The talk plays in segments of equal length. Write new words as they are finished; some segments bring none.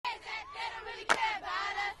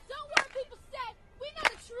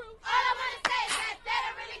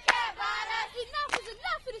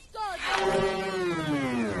Michael,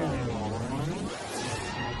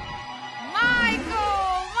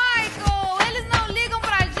 eles não ligam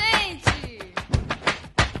pra gente.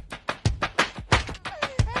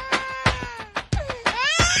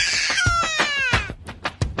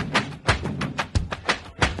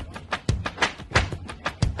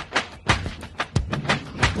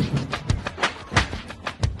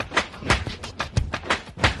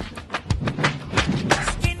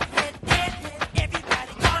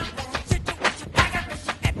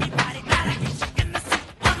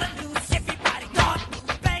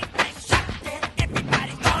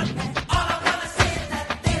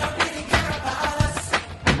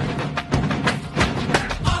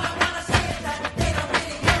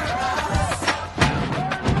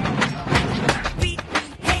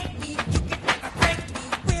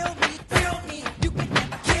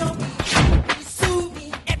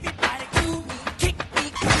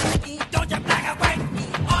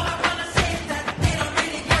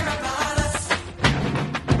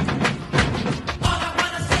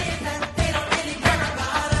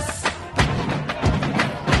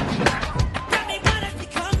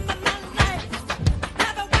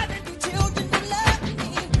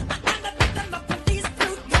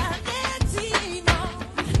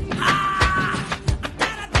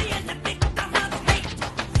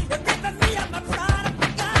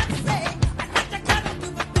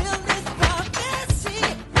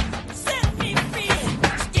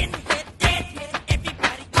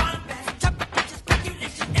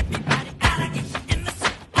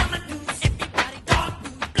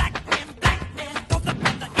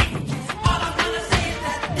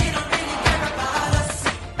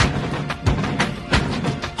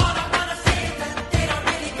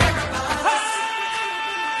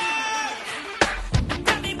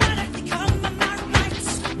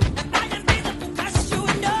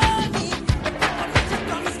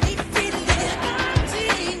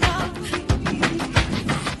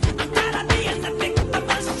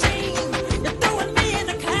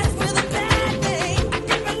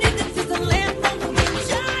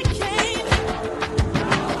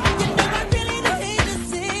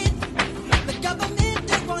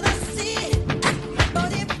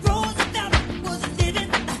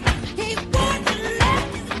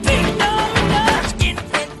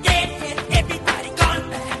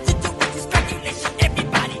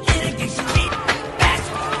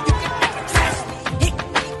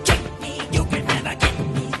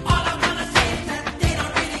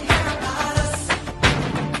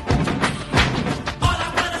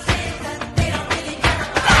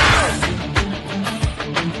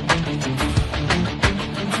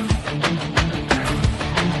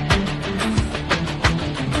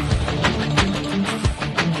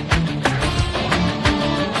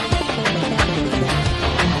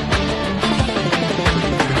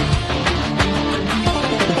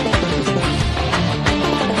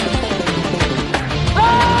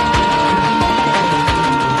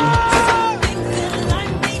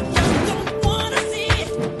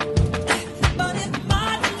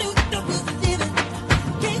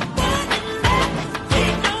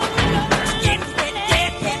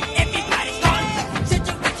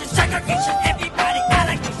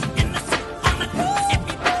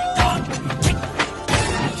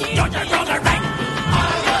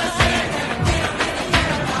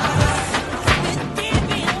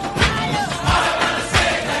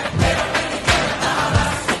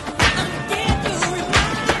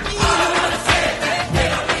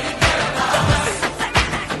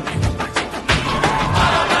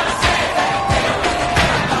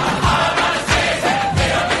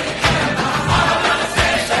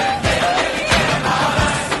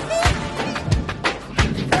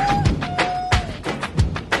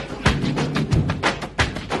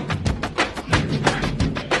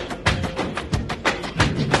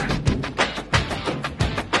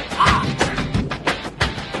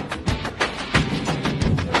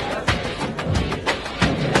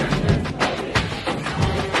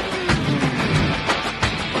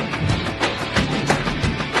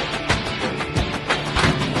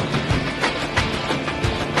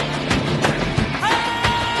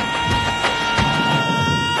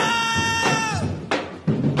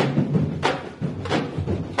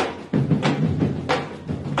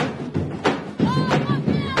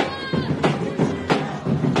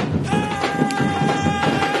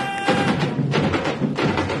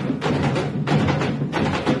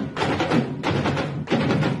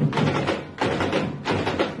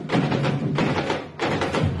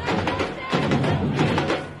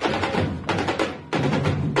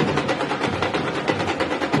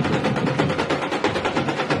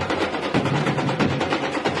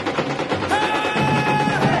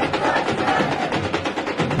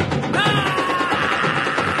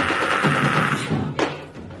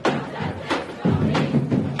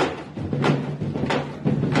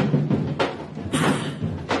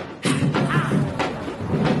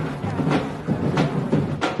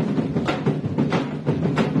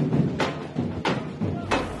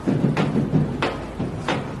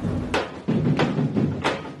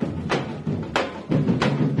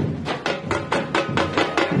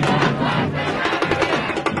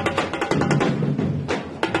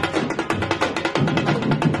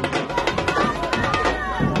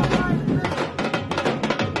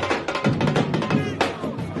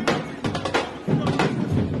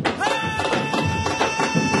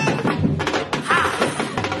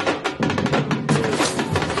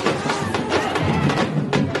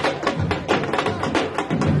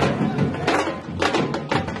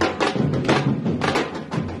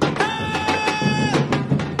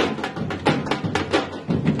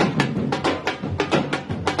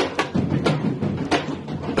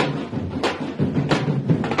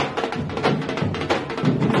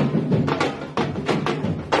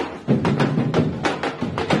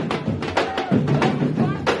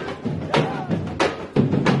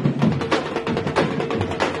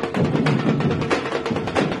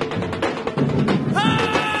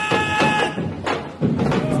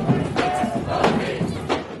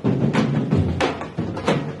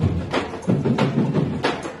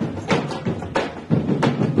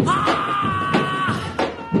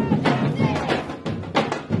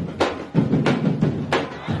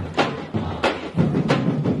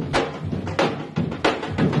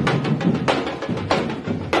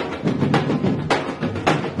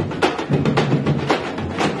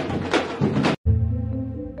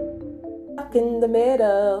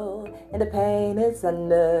 know, and the pain is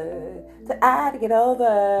enough to I to get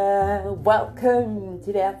over. Welcome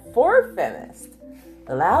to that For Feminist.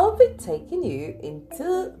 Well, I'll be taking you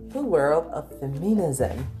into the world of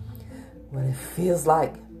feminism, what it feels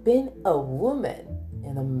like being a woman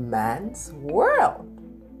in a man's world.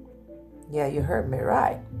 Yeah, you heard me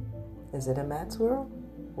right. Is it a man's world?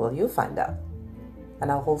 Well, you'll find out.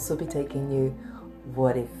 And I'll also be taking you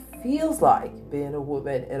what it feels like being a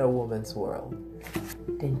woman in a woman's world.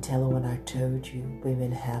 Didn't tell her when I told you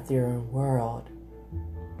women have their own world.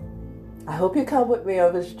 I hope you come with me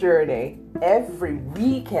on this journey. Every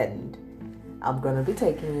weekend, I'm going to be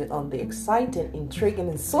taking you on the exciting, intriguing,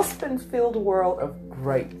 and suspense-filled world of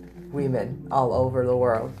great women all over the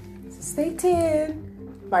world. So stay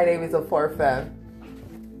tuned. My name is Aforfem.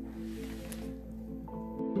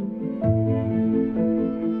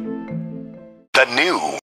 The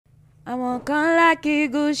new. I want come like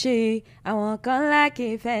it Gucci. I want come like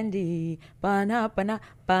it Fendi. Bana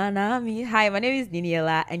me. Hi, my name is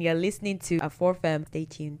Niniela, and you're listening to Aforfem. Stay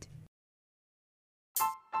tuned.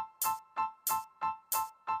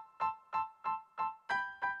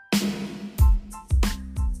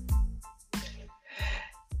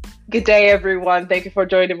 Good day, everyone. Thank you for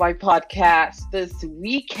joining my podcast this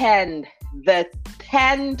weekend, the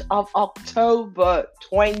 10th of October,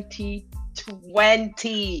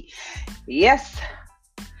 2020. Yes,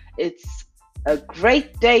 it's a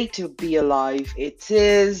great day to be alive. It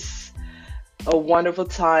is a wonderful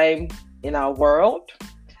time in our world.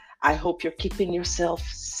 I hope you're keeping yourself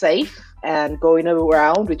safe and going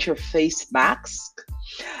around with your face mask.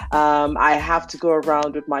 I have to go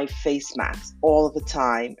around with my face mask all the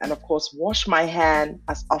time, and of course wash my hand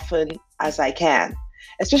as often as I can,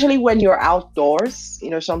 especially when you're outdoors.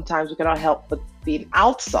 Sometimes we cannot help but being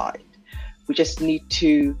outside. We just need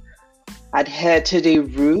to adhere to the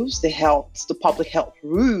rules, the public health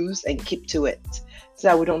rules, and keep to it so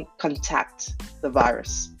that we don't contact the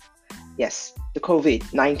virus. Yes, the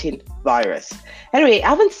COVID-19 virus. Anyway,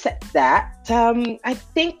 having said that, I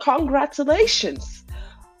think congratulations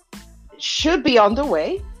should be on the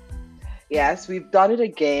way. Yes, we've done it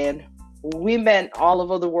again. Women all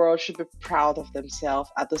over the world should be proud of themselves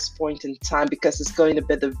at this point in time, because it's going to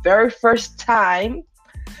be the very first time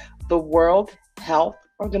the World Health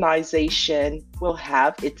Organization will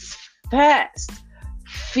have its first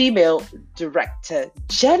female director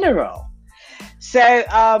general. So,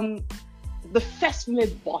 the first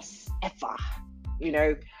female boss ever,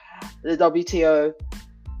 the WTO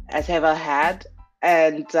has ever had.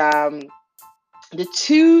 And the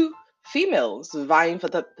two females vying for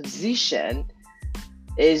the position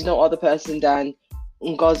is no other person than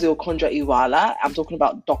Ngozi Okonjo-Iweala. I'm talking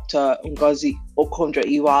about Dr. Ngozi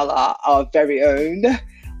Okonjo-Iweala, our very own,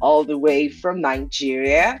 all the way from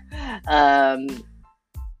Nigeria. Ngozi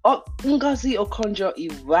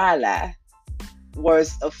Okonjo-Iweala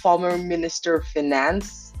was a former Minister of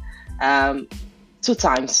Finance, 2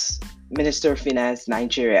 times Minister of Finance,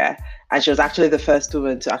 Nigeria. And she was actually the first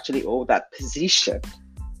woman to actually hold that position.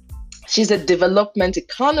 She's a development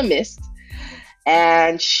economist,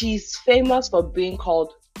 and she's famous for being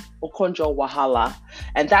called Okonjo Wahala.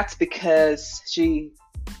 And that's because during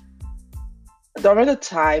the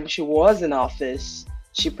time she was in office,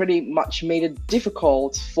 she pretty much made it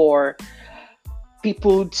difficult for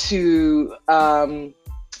people to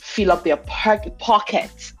fill up their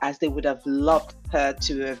pockets as they would have loved her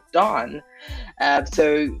to have done.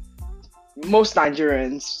 So most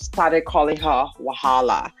Nigerians started calling her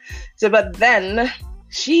Wahala. But then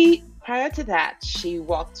prior to that, she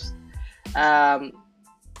worked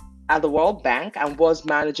at the World Bank and was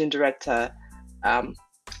managing director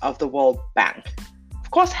of the World Bank.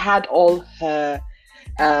 Of course, had all her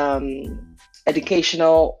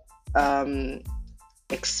educational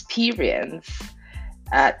experience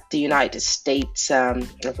at the United States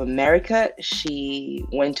of America. She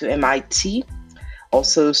went to MIT.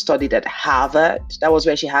 Also studied at Harvard. That was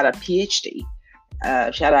where she had a PhD.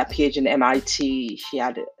 She had a PhD in MIT. She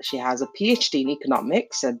has a PhD in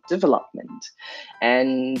economics and development,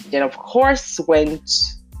 and then of course went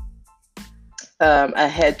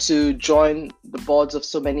ahead to join the boards of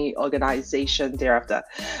so many organizations thereafter.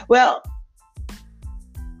 Well,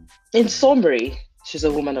 in summary, she's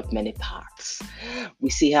a woman of many parts. We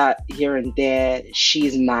see her here and there.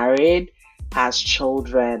 She's married, has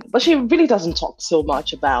children, but she really doesn't talk so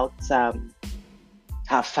much about her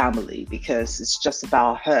family, because it's just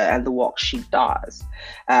about her and the work she does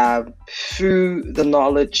through the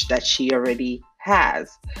knowledge that she already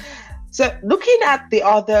has. So looking at the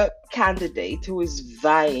other candidate who is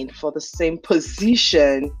vying for the same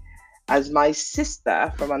position, as my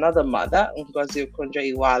sister from another mother, Ngozi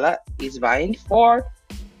Okonjo-Iweala, is vying for.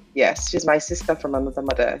 Yes, she's my sister from another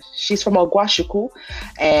mother. She's from Ogwashuku,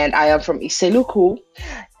 and I am from Iseluku,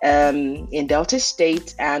 in Delta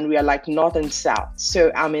State, and we are like north and south.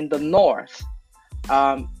 So I'm in the north,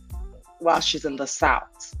 while she's in the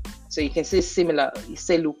south. So you can see similar,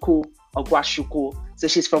 Iseluku, Ogwashuku. So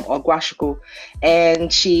she's from Ogwashuku,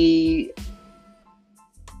 and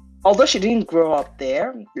although she didn't grow up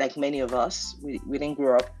there, like many of us, we didn't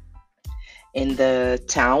grow up in the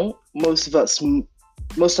town. Most of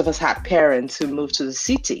us had parents who moved to the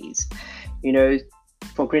cities,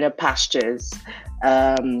 for greener pastures.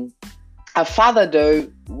 Her father, though,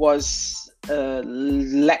 was a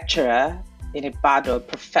lecturer in Ibadan,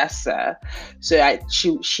 professor. So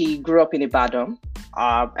she grew up in Ibadan,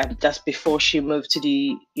 and just before she moved to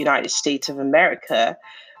the United States of America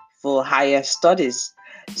for higher studies.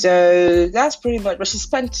 So that's pretty much, but she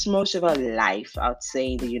spent most of her life, I'd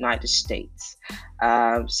say, in the United States.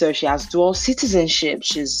 So she has dual citizenship.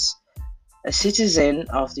 She's a citizen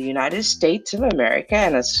of the United States of America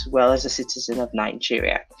and as well as a citizen of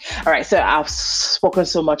Nigeria. All right, so I've spoken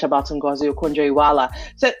so much about Ngozi Okonjo-Iweala.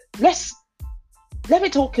 So let me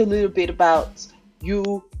talk a little bit about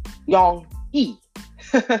Yu Young-hee.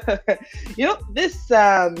 This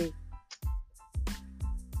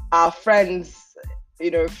our friends,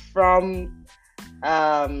 from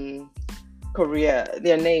Korea,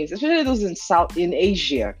 their names, especially those in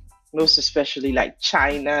Asia, most especially like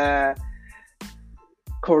China,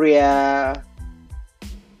 Korea,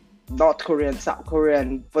 North Korea, and South Korea,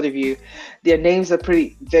 and both of you, their names are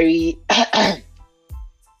very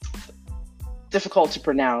difficult to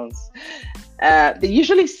pronounce. The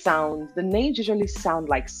names usually sound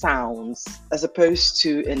like sounds as opposed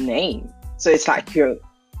to a name. So it's like you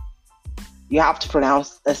have to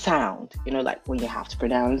pronounce a sound, like when you have to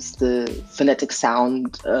pronounce the phonetic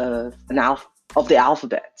sound of the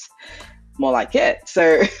alphabet, more like it.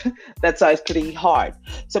 So that's why it's pretty hard.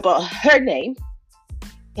 So, but her name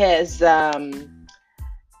is Yo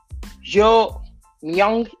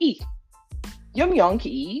Myung-hee. Yo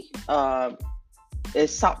Myung-hee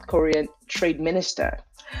is South Korean trade minister.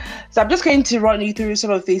 So I'm just going to run you through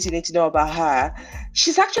some of the things you need to know about her.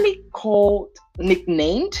 She's actually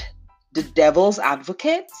nicknamed the devil's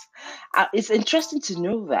advocate. It's interesting to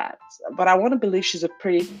know that, but I want to believe she's a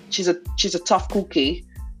tough cookie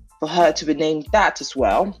for her to be named that as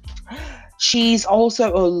well. She's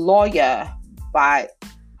also a lawyer by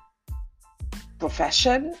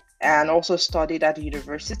profession and also studied at the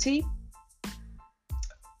university,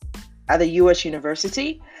 at the U.S.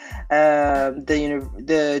 University,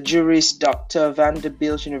 the Juris Doctor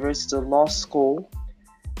Vanderbilt University Law School.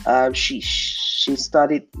 She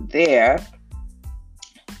studied there.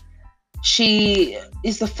 She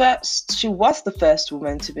was the first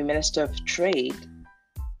woman to be Minister of Trade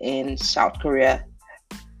in South Korea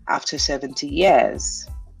after 70 years.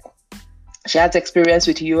 She has experience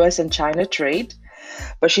with US and China trade,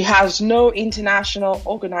 but she has no international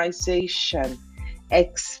organization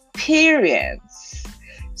experience.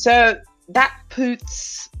 So that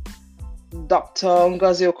puts Dr.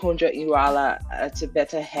 Ngozi Okonjo-Iweala at a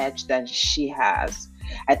better hedge than she has.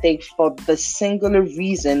 I think for the singular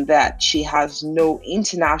reason that she has no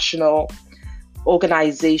international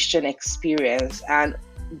organization experience, and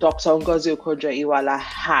Dr. Ngozi Okonjo-Iweala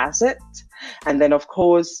has it. And then, of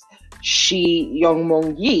course, Young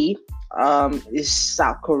Myung-hee is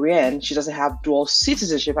South Korean. She doesn't have dual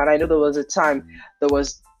citizenship. And I know there was a time there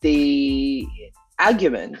was the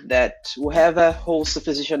argument that whoever holds the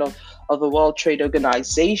position of the World Trade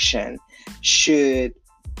Organization should,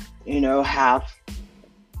 have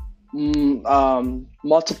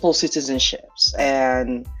multiple citizenships,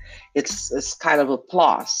 and it's kind of a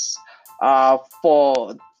plus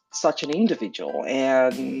for such an individual.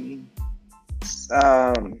 And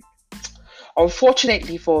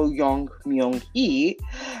unfortunately for Young Myung-hee,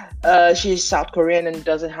 she's South Korean and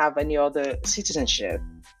doesn't have any other citizenship.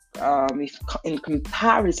 If in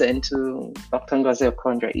comparison to Dr. Ngozi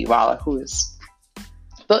Okonjo-Iweala, who is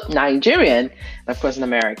both Nigerian and of course an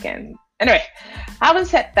American. Anyway, having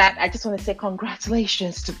said that, I just want to say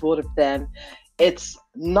congratulations to both of them. It's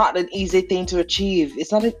not an easy thing to achieve.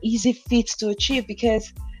 It's not an easy feat to achieve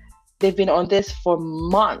because they've been on this for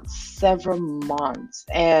months, several months,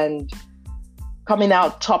 and coming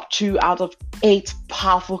out top 2 out of 8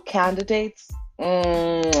 powerful candidates.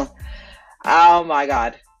 Oh my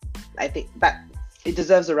God. I think that it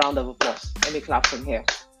deserves a round of applause. Let me clap from here.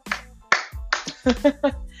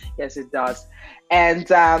 Yes, it does. And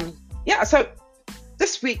so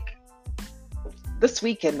this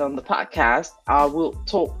weekend on the podcast, I will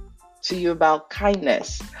talk to you about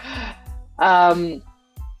kindness. Um,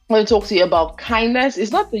 I want to talk to you about kindness.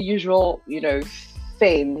 It's not the usual,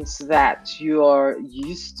 things that you are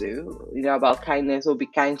used to, about kindness, or be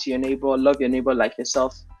kind to your neighbor, or love your neighbor like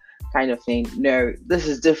yourself kind of thing. No, this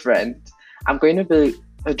is different. I'm going to be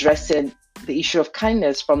addressing the issue of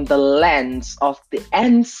kindness from the lens of the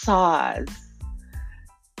EndSARS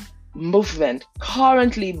movement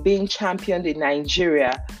currently being championed in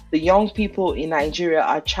Nigeria. The young people in Nigeria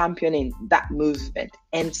are championing that movement,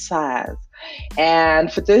 EndSARS.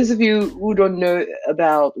 And for those of you who don't know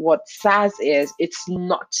about what SARS is, it's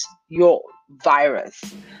not your virus,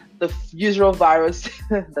 the usual virus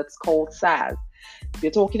that's called SARS. We're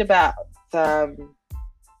talking about a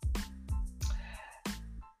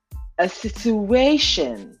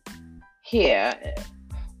situation here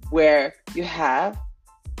where you have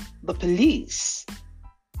the police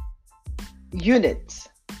unit,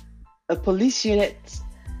 a police unit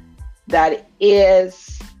that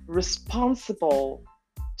is responsible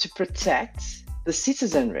to protect the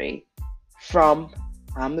citizenry from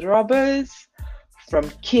armed robbers, from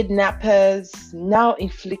kidnappers, now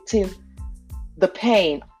inflicting the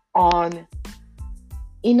pain on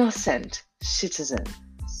innocent citizens.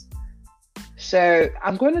 So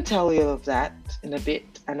I'm going to tell you of that in a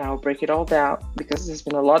bit, and I'll break it all down, because there's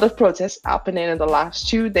been a lot of protests happening in the last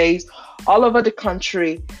 2 days all over the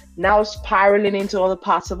country, now spiraling into other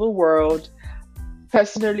parts of the world.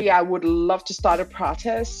 Personally, I would love to start a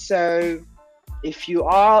protest. So if you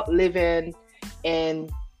are living in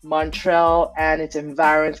Montreal and its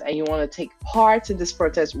environs and you want to take part in this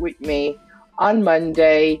protest with me on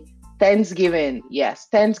Monday, Thanksgiving. Yes,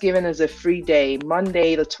 Thanksgiving is a free day.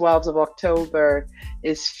 Monday, the 12th of October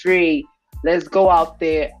is free. Let's go out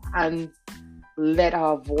there and let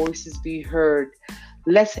our voices be heard.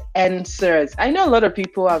 Let's end SARS. I know a lot of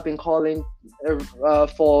people have been calling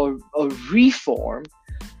for a reform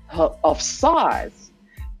of SARS,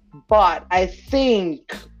 but I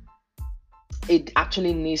think it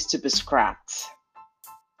actually needs to be scrapped.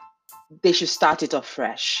 They should start it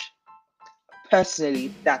afresh.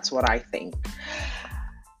 Personally, that's what I think.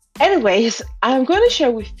 Anyways, I'm going to share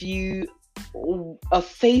with you a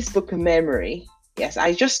Facebook memory. Yes,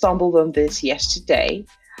 I just stumbled on this yesterday.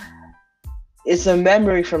 It's a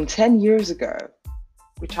memory from 10 years ago,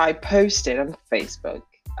 which I posted on Facebook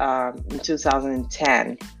in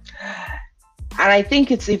 2010. And I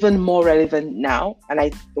think it's even more relevant now. And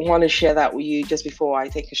I want to share that with you just before I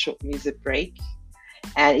take a short music break.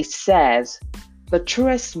 And it says, the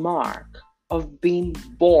truest mark of being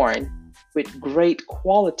born with great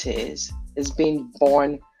qualities is being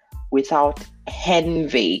born without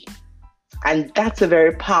envy. And that's a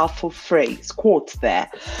very powerful phrase, quote there,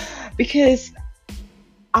 because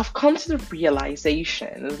I've come to the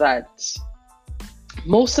realization that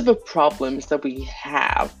most of the problems that we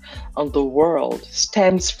have on the world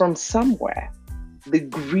stems from somewhere. The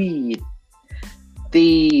greed,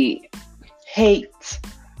 the hate,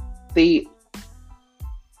 the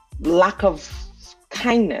lack of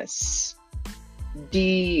kindness,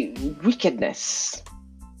 the wickedness,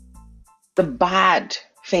 the bad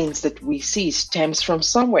things that we see stems from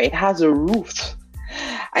somewhere. It has a root.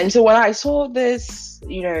 And so when I saw this,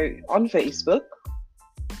 on Facebook,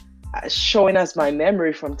 showing us my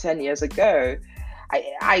memory from 10 years ago,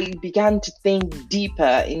 I began to think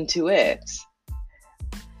deeper into it.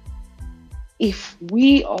 If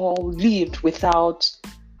we all lived without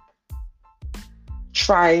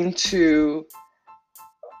trying to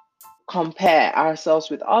compare ourselves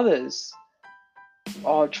with others,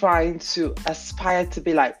 or trying to aspire to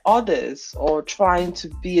be like others, or trying to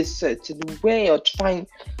be a certain way, or trying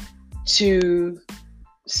to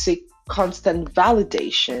seek constant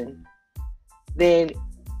validation, then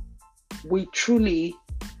we truly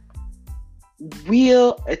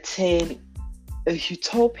will attain a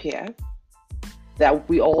utopia that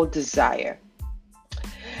we all desire.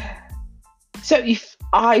 So if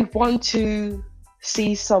I want to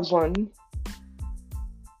see someone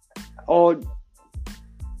or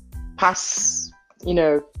pass,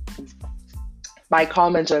 my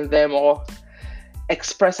comments on them, or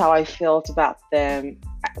express how I felt about them,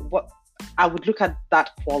 what I would look at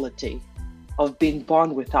that quality of being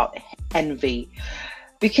born without envy.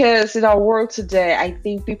 Because in our world today, I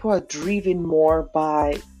think people are driven more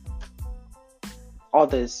by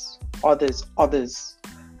others,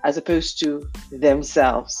 as opposed to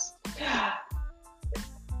themselves.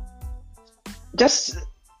 Just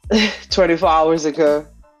 24 hours ago,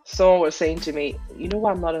 someone was saying to me,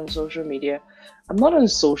 I'm not on social media. I'm not on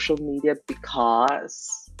social media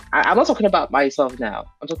because I'm not talking about myself now.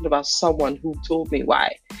 I'm talking about someone who told me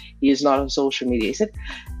why. he's not on social media. He said,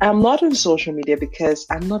 I'm not on social media because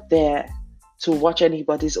I'm not there to watch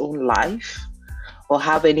anybody's own life or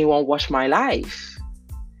have anyone watch my life.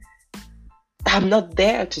 I'm not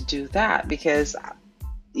there to do that, because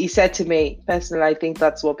he said to me, personally, I think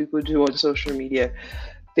that's what people do on social media.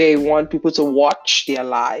 They want people to watch their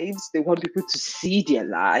lives. They want people to see their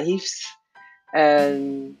lives.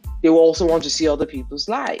 And they will also want to see other people's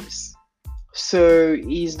lives. So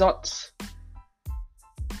he's not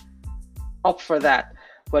up for that,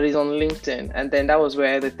 but he's on LinkedIn. And then that was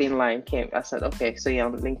where the thin line came. I said, okay, so you're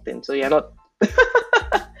on LinkedIn. So you're not,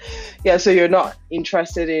 so you're not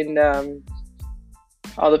interested in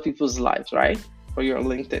other people's lives, right? Or you're on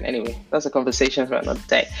LinkedIn. Anyway, that's a conversation for another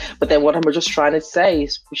day. But then what I'm just trying to say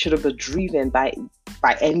is we shouldn't be driven by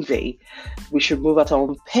envy. We should move at our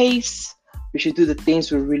own pace. We should do the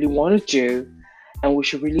things we really want to do. And we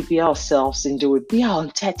should really be ourselves and do it. Be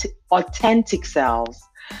our authentic selves.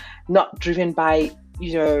 Not driven by,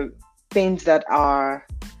 things that are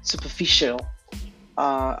superficial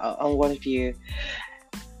on one view.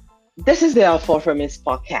 This is the L4 Feminist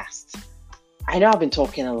podcast. I know I've been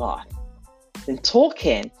talking a lot. Been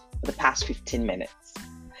talking for the past 15 minutes.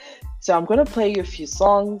 So I'm going to play you a few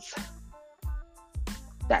songs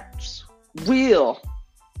that will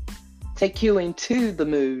take you into the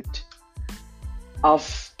mood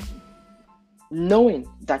of knowing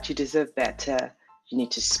that you deserve better. You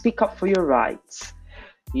need to speak up for your rights.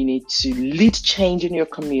 You need to lead change in your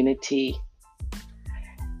community.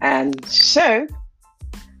 And so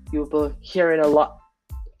you'll be hearing a lot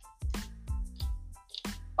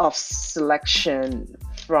of selection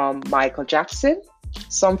from Michael Jackson,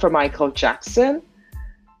 some from Michael Jackson.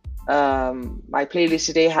 My playlist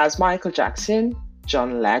today has Michael Jackson,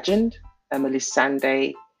 John Legend, Emily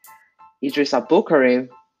Sandé, Idris Abdulkarim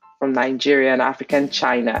from Nigeria and African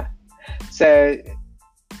China. So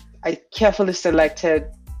I carefully selected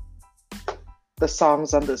the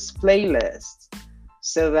songs on this playlist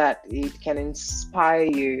so that it can inspire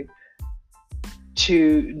you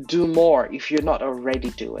to do more if you're not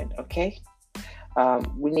already doing, okay?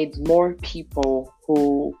 We need more people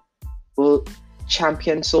who will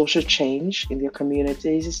champion social change in their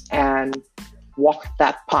communities and walk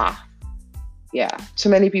that path. Yeah, too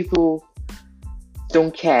many people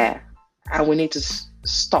don't care, and we need to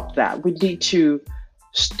stop that. We need to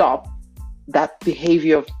stop that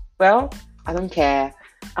behavior of, well, I don't care.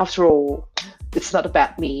 After all, it's not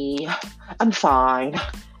about me. I'm fine.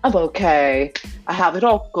 I'm okay. I have it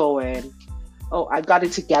all going. Oh, I got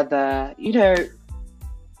it together.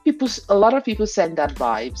 A lot of people send that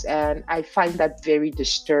vibes, and I find that very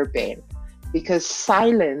disturbing, because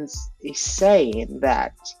silence is saying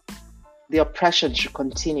that the oppression should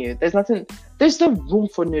continue. There's no room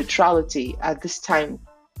for neutrality at this time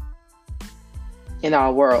in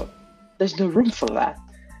our world. There's no room for that.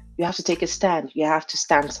 You have to take a stand. You have to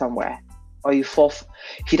stand somewhere, or you fall.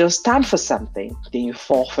 If you don't stand for something, then you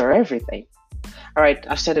fall for everything. All right,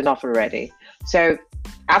 I've said enough already. So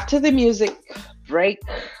after the music break,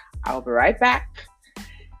 I'll be right back,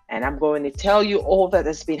 and I'm going to tell you all that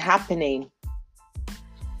has been happening.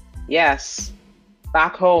 Yes,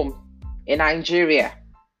 back home in Nigeria,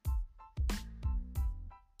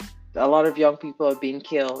 a lot of young people are being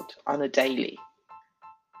killed on a daily.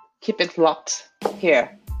 Keep it locked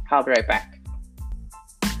here. I'll be right back.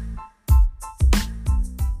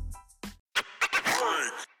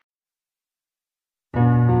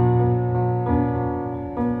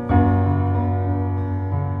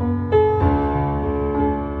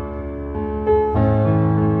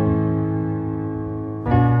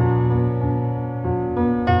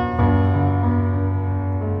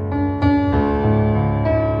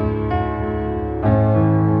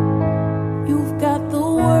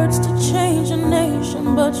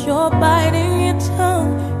 But you're biting your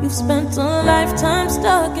tongue. You've spent a lifetime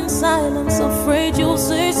stuck in silence, afraid you'll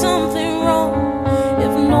say something wrong.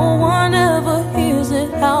 If no one ever hears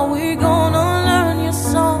it, how we gonna learn your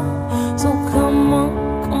song? So come on,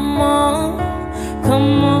 come on,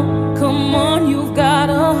 come on, come on. You've got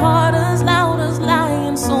a heart as loud as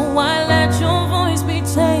lion, so why let your voice be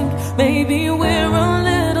tamed? Maybe we're a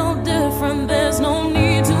little different, there's no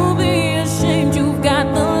need to be ashamed. You've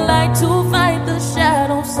got the light to fight the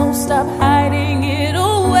shadow, so stop hiding it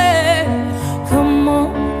away. Come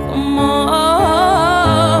on, come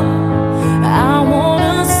on.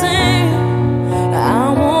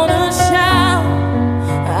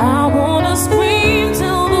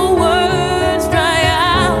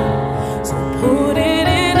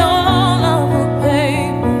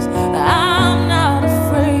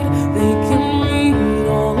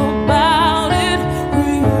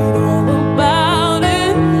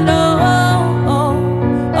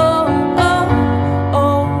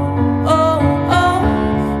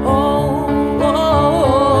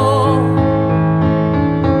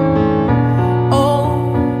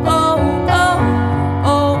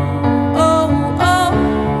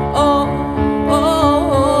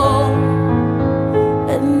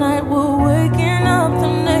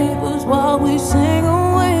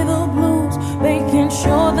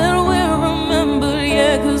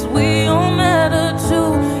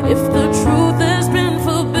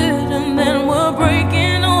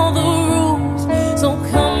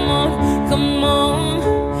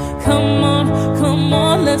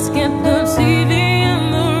 Let's get the TV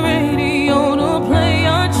and the radio to play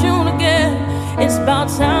our tune again. It's about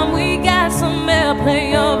time we got some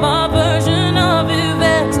airplay of our version of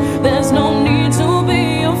events. There's no need to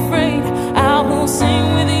be afraid. I will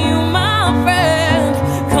sing with you, my friend.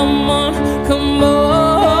 Come on, come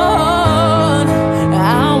on.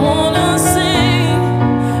 I wanna sing,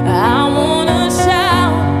 I wanna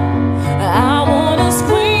shout, I wanna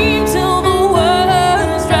scream till the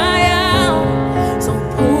words dry out. So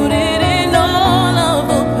put it in all of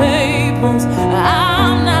the papers.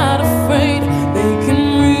 I'm not afraid. They can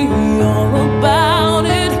read all about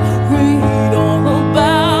it, read all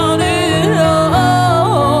about it. Oh,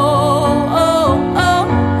 oh, oh,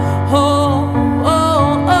 oh, oh,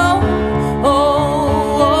 oh, oh,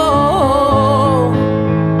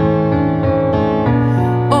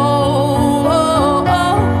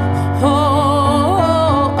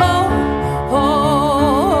 oh.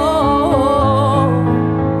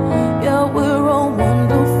 Yeah, we're all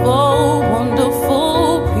wonderful,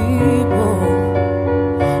 wonderful people.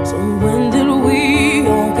 So when did we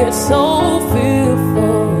all get so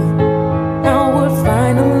fearful? Now we're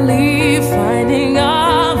finally finding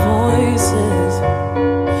our voices.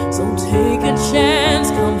 So take a chance,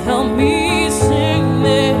 come help me sing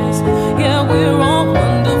this. Yeah, we're all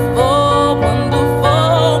wonderful,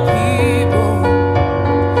 wonderful people.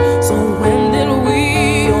 So when did we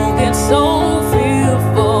all get so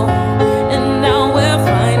fearful? And now we're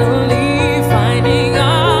finally finding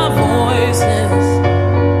our voices.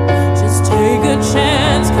 Just take a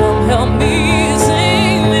chance, come help me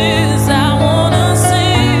sing this. I wanna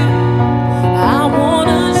sing, I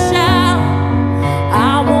wanna shout, I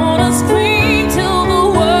wanna scream till the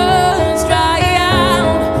words dry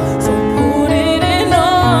out. So put it in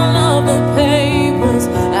all of the papers.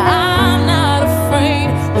 I'm not afraid.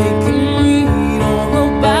 They can read all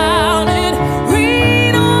about it,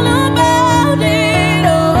 read all about it.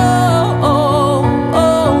 Oh, oh,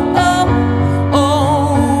 oh, oh, oh,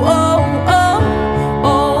 oh, oh,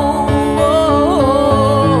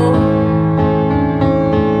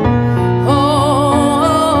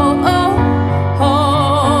 oh,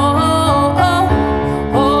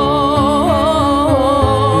 oh,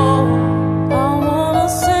 I wanna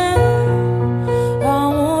sing, I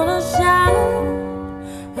wanna shout,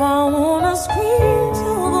 I wanna scream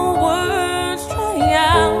till the words dry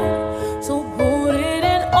out. So put it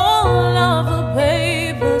in all of the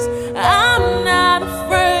papers. I'm not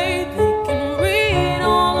afraid. They can read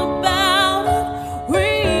all about it,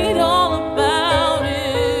 read all about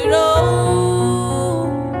it. Oh.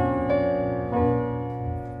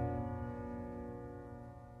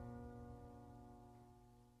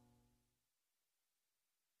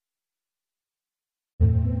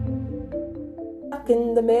 Stuck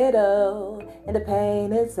in the middle, and the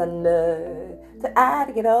pain is under. To add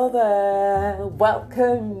to get over.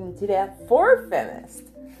 Welcome to that For Feminist.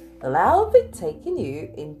 Well, I'll be taking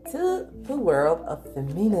you into the world of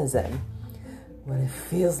feminism. What it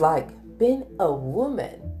feels like being a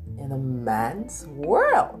woman in a man's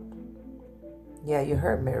world. Yeah, you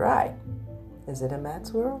heard me right. Is it a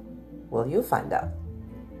man's world? Well, you'll find out.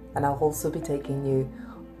 And I'll also be taking you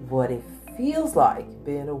what it feels like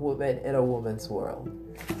being a woman in a woman's world.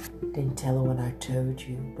 Didn't tell her when I told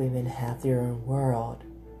you women have their own world.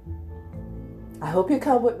 I hope you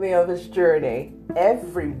come with me on this journey.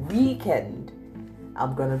 Every weekend,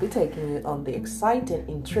 I'm going to be taking you on the exciting,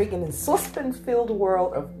 intriguing, and suspense-filled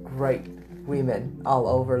world of great women all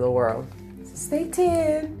over the world. So stay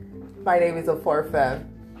tuned. My name is Aforfem.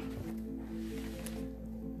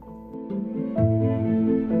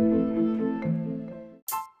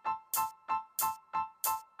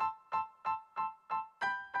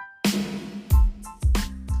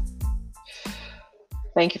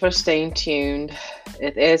 Thank you for staying tuned.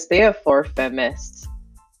 It is Day for Feminists,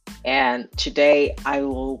 and today I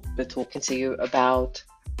will be talking to you about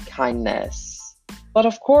kindness. But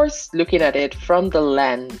of course, looking at it from the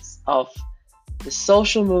lens of the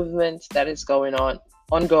social movement that is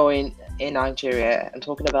ongoing in Nigeria. I'm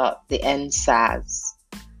talking about the EndSARS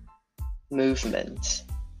movement.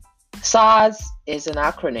 SARS is an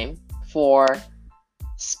acronym for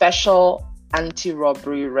Special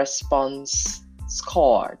Anti-Robbery Response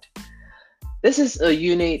Squad. This is a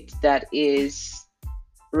unit that is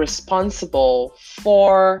responsible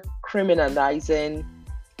for criminalizing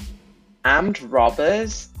armed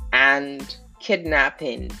robbers and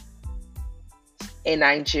kidnapping in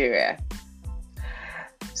Nigeria.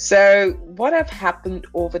 So what have happened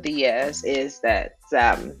over the years is that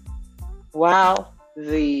while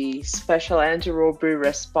the Special Anti-Robbery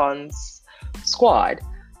Response Squad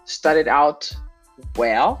started out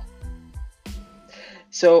well,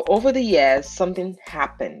 So over the years, something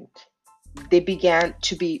happened. They began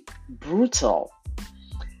to be brutal.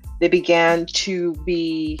 They began to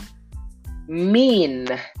be mean.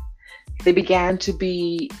 They began to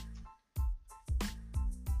be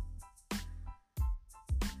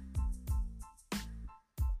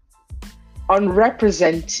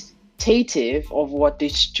unrepresentative of what they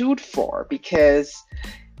stood for, because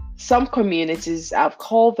some communities have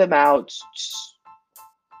called them out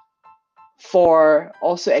for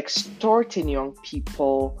also extorting young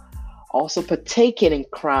people, also partaking in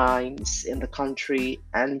crimes in the country,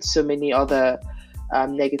 and so many other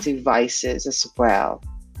negative vices as well.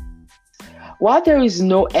 While there is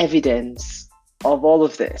no evidence of all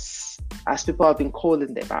of this, as people have been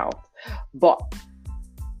calling them out, but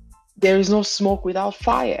there is no smoke without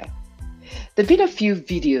fire. There have been a few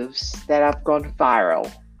videos that have gone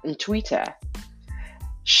viral on Twitter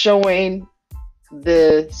showing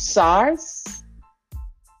the SARS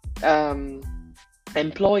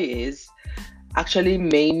employees actually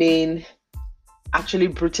maiming, actually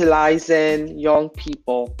brutalizing young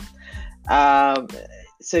people.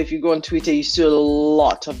 So if you go on Twitter, you see a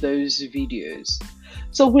lot of those videos.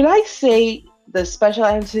 So will I say the Special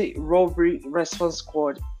Anti-Robbery Response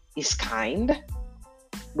Squad is kind?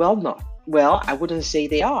 Well, not. Well, I wouldn't say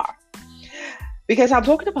they are. Because I'm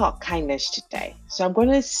talking about kindness today. So I'm going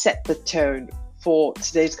to set the tone for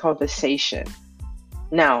today's conversation.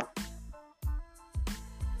 Now,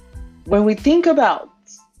 when we think about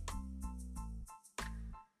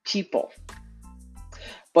people,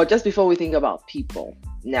 but just before we think about people,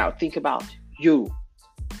 now think about you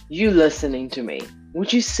listening to me.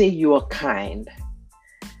 Would you say you are kind?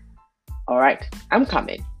 All right, I'm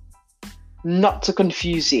coming. Not to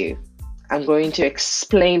confuse you, I'm going to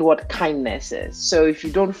explain what kindness is. So if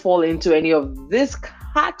you don't fall into any of these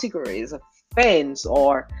categories of things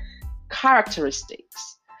or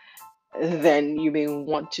characteristics, then you may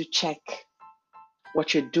want to check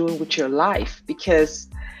what you're doing with your life, because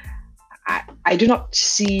I do not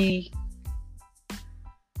see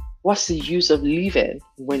what's the use of living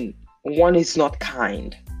when one is not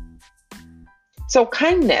kind. So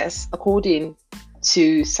kindness, according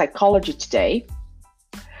to Psychology Today,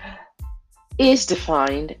 is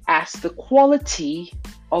defined as the quality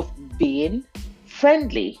of being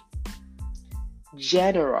friendly,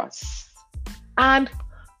 generous, and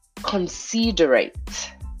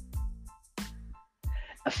considerate.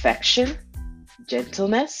 Affection,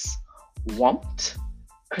 gentleness, warmth,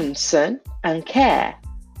 concern, and care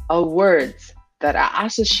are words that are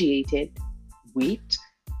associated with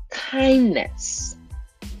kindness.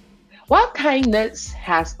 While kindness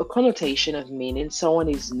has a connotation of meaning someone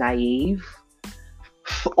is naive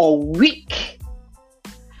or weak,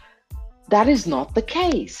 that is not the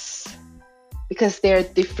case, because there are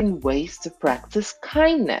different ways to practice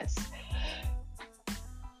kindness.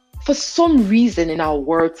 For some reason in our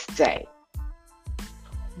world today,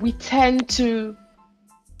 we tend to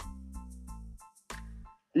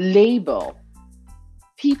label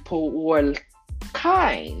people who are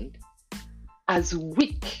kind as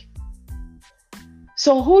weak.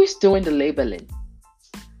 So who is doing the labeling?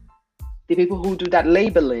 The people who do that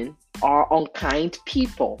labeling are unkind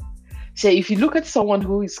people. So if you look at someone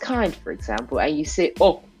who is kind, for example, and you say,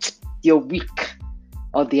 oh, they're weak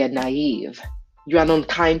or they're naive, you're an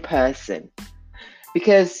unkind person.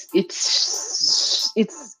 Because it's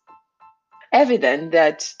evident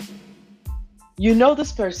that you know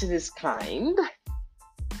this person is kind,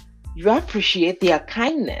 you appreciate their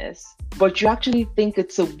kindness, but you actually think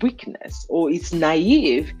it's a weakness or it's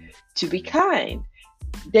naive to be kind.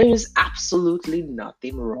 There is absolutely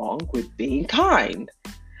nothing wrong with being kind.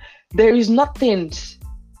 There is no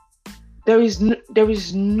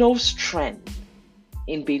strength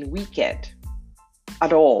in being wicked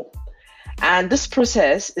at all. And this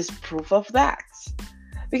process is proof of that.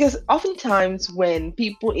 Because oftentimes when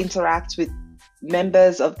people interact with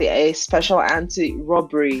members of the Special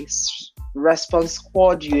Anti-Robbery Response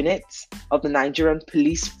Squad unit of the Nigerian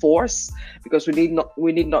Police Force, because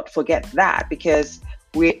we need not forget that, because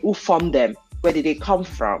who formed them? Where did they come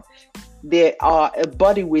from? They are a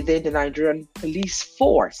body within the Nigerian Police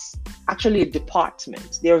Force, actually a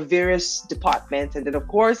department. There are various departments, and then of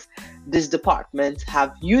course these departments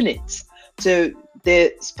have units. So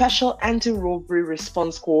the Special Anti-Robbery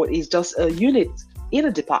Response Squad is just a unit in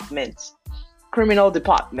a department, criminal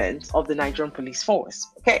department of the Nigerian Police Force.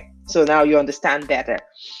 Okay, so now you understand better.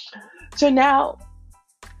 So now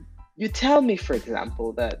you tell me, for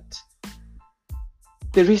example, that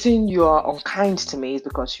the reason you are unkind to me is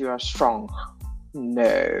because you are strong.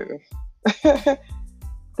 No.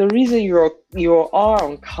 The reason you are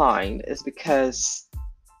unkind is because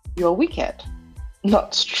you're wicked,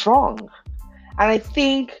 not strong. And I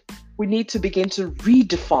think we need to begin to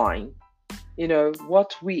redefine,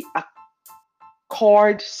 what we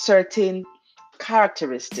accord certain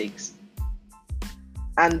characteristics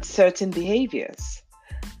and certain behaviors.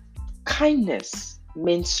 Kindness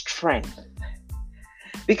means strength.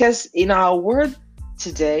 Because in our world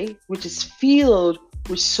today, which is filled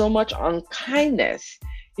with so much unkindness,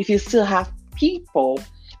 if you still have people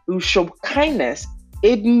who show kindness,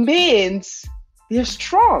 it means they're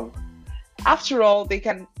strong. After all, they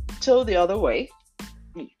can tell the other way.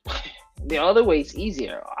 The other way is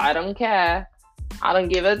easier. I don't care. I don't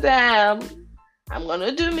give a damn. I'm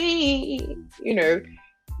gonna do me,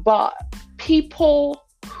 But people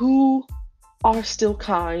who are still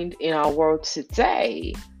kind in our world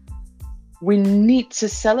today, we need to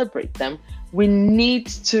celebrate them. We need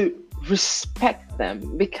to respect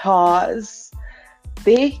them because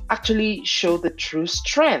they actually show the true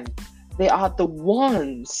strength. They are the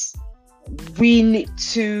ones we need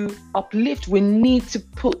to uplift. We need to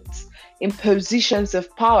put in positions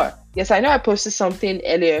of power. Yes, I know I posted something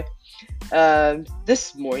earlier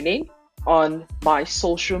this morning on my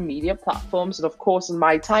social media platforms and of course on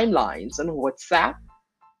my timelines on WhatsApp.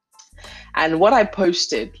 And what I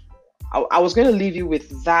posted, I was going to leave you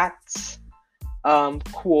with that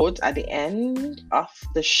quote at the end of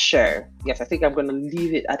the show. Yes, I think I'm going to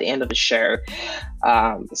leave it at the end of the show.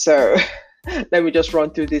 So let me just run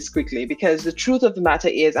through this quickly, because the truth of the matter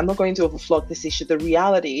is, I'm not going to overflow this issue. The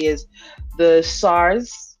reality is the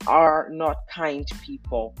SARS are not kind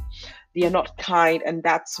people. They are not kind, and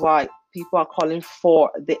that's why people are calling for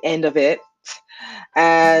the end of it.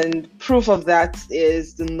 And proof of that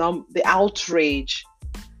is the outrage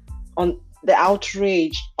on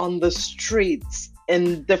the streets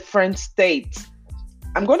in different states.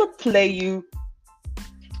 I'm going to play you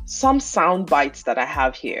some sound bites that I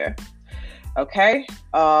have here. Okay,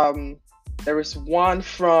 there is one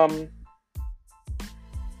from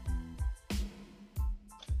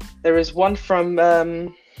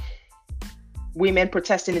women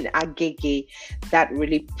protesting in Agege that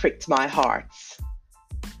really pricked my heart.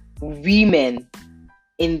 Women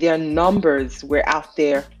in their numbers were out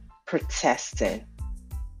there protesting.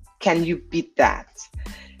 Can you beat that?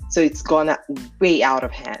 So it's gone way out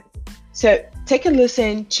of hand. So take a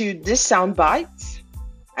listen to this sound bite.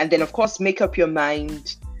 And then, of course, make up your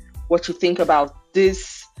mind what you think about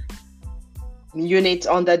this unit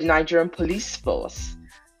under the Nigerian police force.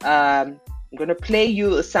 I'm going to play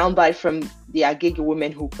you a soundbite from the Agege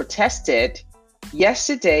women who protested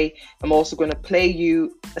yesterday. I'm also going to play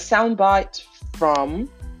you a soundbite from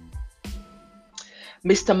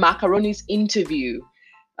Mr. Macaroni's interview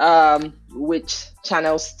with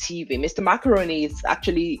Channels TV. Mr. Macaroni is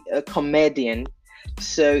actually a comedian.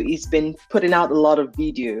 So he's been putting out a lot of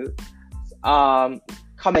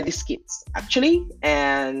comedy skits actually,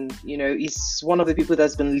 and he's one of the people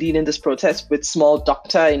that's been leading this protest with Small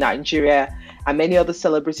Doctor in Nigeria, and many other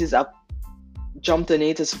celebrities have jumped on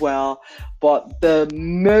it as well. But the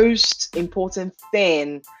most important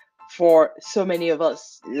thing for so many of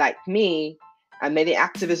us like me and many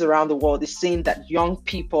activists around the world is seeing that young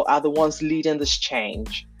people are the ones leading this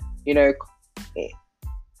change.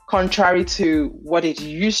 Contrary to what it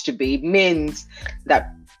used to be, it means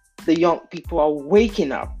that the young people are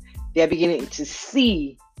waking up. They're beginning to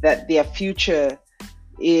see that their future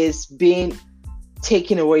is being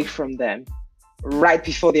taken away from them right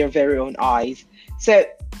before their very own eyes. So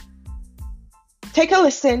take a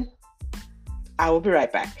listen. I will be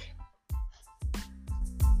right back.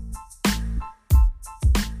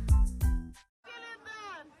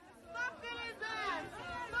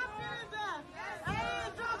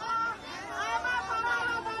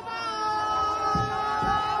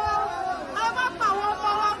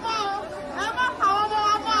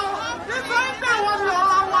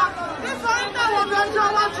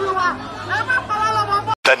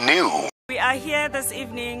 The new. We are here this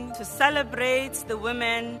evening to celebrate the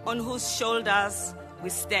women on whose shoulders we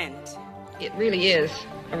stand. It really is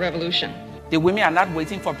a revolution. The women are not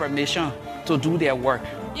waiting for permission to do their work.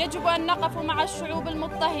 And to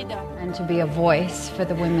be a voice for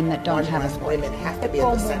the women that don't have a voice. Women have to be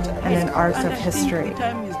at the center. And an arc of history. The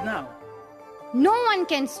time is now. No one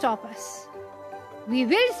can stop us. We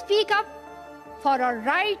will speak up for our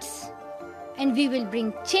rights, and we will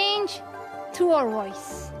bring change through our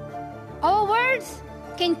voice. Our words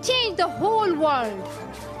can change the whole world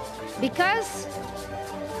because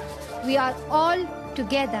we are all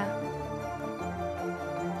together.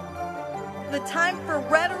 The time for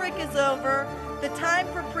rhetoric is over. The time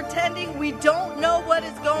for pretending we don't know what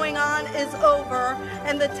is going on is over,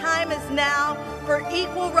 and the time is now for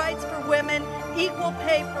equal rights for women, equal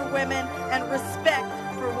pay for women, and respect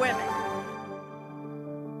for women.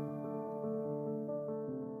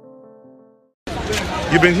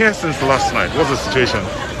 You've been here since last night. What's the situation?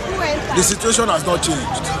 The situation has not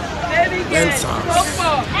changed.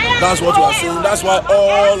 That's what we are saying. That's why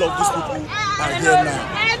all of these people are here now.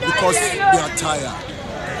 Because they are tired.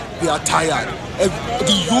 They are tired.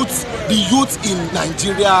 The youth in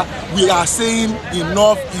Nigeria, we are saying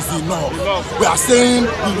enough is enough. We are saying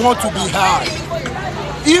we want to be heard.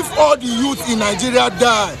 If all the youth in Nigeria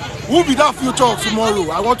die, who will be that future of tomorrow?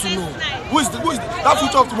 I want to know. Who is that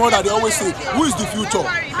future of tomorrow that they always say? Who is the future?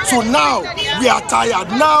 So now we are tired.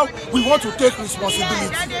 Now we want to take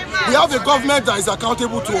responsibility. We have a government that is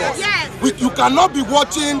accountable to us. You cannot be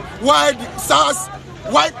watching while the SARS,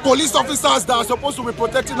 white police officers that are supposed to be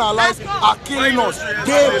protecting our lives are killing us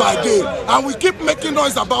day by day. And we keep making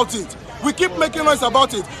noise about it. We keep making noise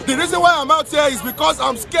about it. The reason why I'm out here is because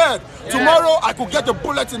I'm scared. Tomorrow I could get a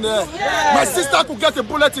bullet in the head. My sister could get a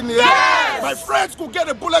bullet in the head. My friends could get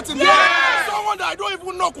a bullet in the head. Someone that I don't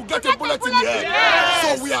even know could get a bullet in the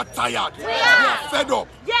head. So we are tired. We are fed up.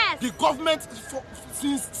 The government,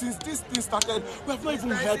 since this thing started, we have not even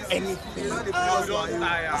heard anything.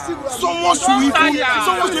 Someone should even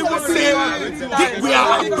say we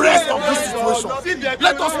are abreast of this situation.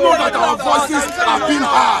 Let us know that our voices are being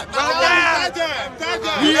heard.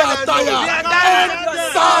 We are tired. End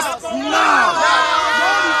SARS now.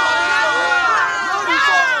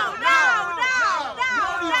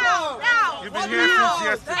 You've been here since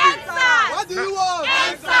yesterday. What do you want?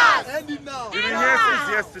 End it now. You've been here since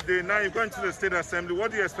yesterday. Now you're going to the State Assembly.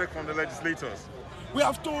 What do you expect from the legislators? We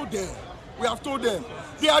have told them.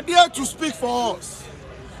 They are there to speak for us.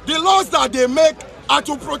 The laws that they make are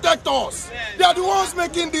to protect us. They are the ones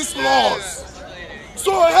making these laws.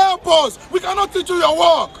 So help us. We cannot teach you your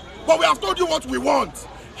work, but we have told you what we want.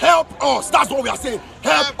 Help us. That's what we are saying.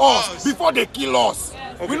 Help us before they kill us.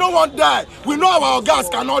 Okay. We don't want to die. We know our guys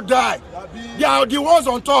cannot die. They are the ones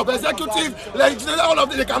on top. Executive, legislative, all of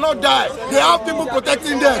them, they cannot die. They have people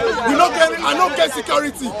protecting them. I don't get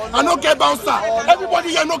security. I don't get bouncer. Everybody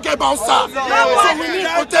here don't get bouncer. So we need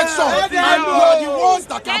protection. And we are the ones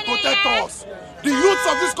that can protect us. The youths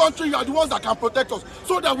of this country are the ones that can protect us,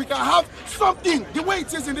 so that we can have something. The way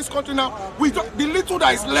it is in this country now, the little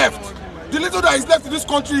that is left in this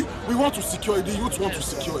country, we want to secure it. The youths want to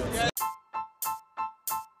secure it.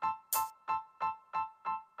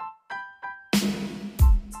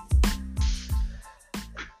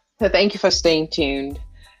 So thank you for staying tuned.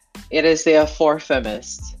 It is the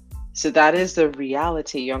Afrofemist. So that is the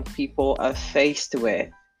reality young people are faced with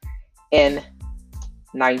in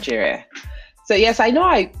Nigeria. So yes, I know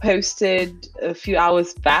I posted a few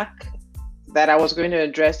hours back that I was going to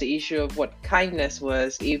address the issue of what kindness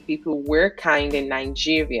was, if people were kind in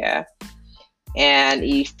Nigeria, and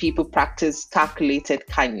if people practice calculated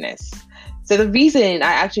kindness. So the reason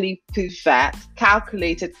I actually put that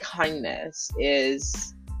calculated kindness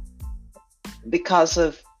is because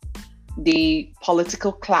of the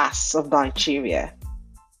political class of Nigeria.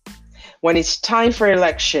 When it's time for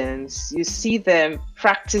elections, you see them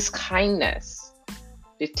practice kindness.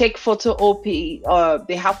 They take photo OP,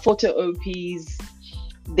 they have photo OPs.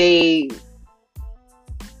 They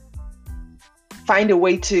find a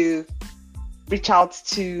way to reach out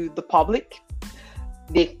to the public.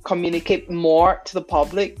 They communicate more to the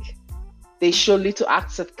public. They show little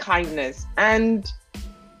acts of kindness. And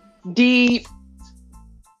the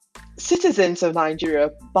citizens of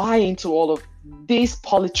Nigeria buy into all of these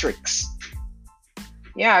politics.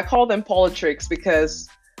 Yeah, I call them politics because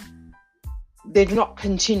they do not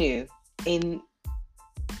continue in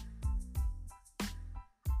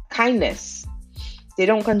kindness. They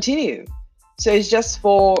don't continue. So it's just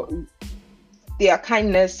for their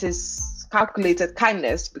kindness is calculated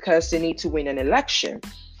kindness because they need to win an election.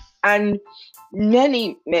 And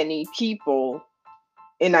many, many people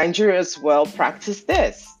in Nigeria as well practice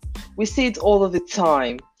this. We see it all of the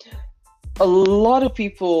time. A lot of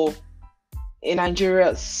people in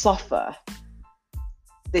Nigeria suffer.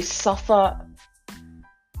 They suffer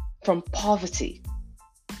from poverty.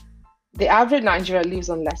 The average Nigerian lives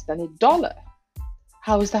on less than $1.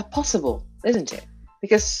 How is that possible, isn't it?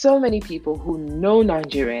 Because so many people who know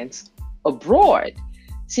Nigerians abroad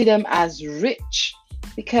see them as rich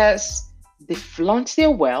because they flaunt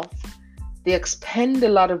their wealth, they expend a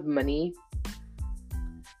lot of money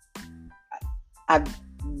at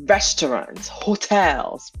restaurants,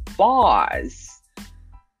 hotels, bars,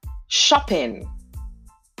 shopping.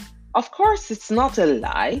 Of course, it's not a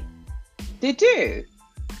lie. They do.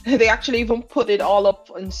 They actually even put it all up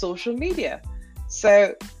on social media.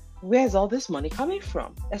 So where's all this money coming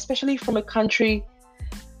from? Especially from a country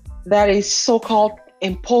that is so-called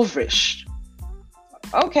impoverished.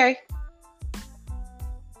 Okay.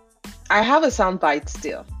 I have a soundbite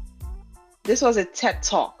still. This was a TED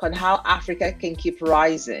Talk on how Africa can keep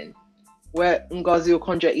rising, where Ngozi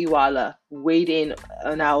Okonjo-Iweala weighed in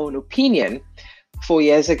on our own opinion 4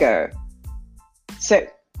 years ago. So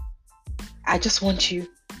I just want you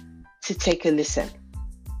to take a listen.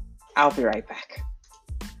 I'll be right back.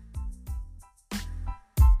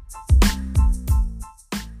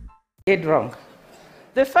 Did wrong.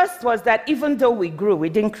 The first was that even though we grew, we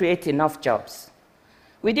didn't create enough jobs.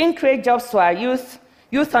 We didn't create jobs for our youth.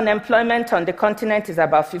 Youth unemployment on the continent is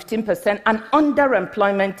about 15%, and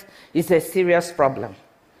underemployment is a serious problem.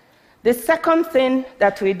 The second thing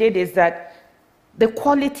that we did is that the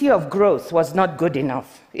quality of growth was not good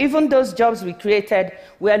enough. Even those jobs we created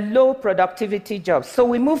were low productivity jobs. So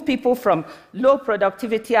we moved people from low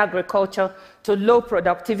productivity agriculture to low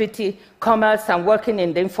productivity commerce and working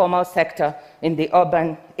in the informal sector in the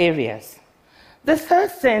urban areas. The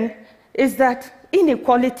third thing is that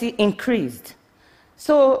inequality increased.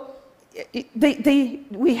 So we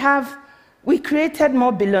created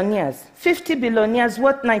more billionaires. 50 billionaires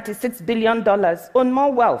worth $96 billion own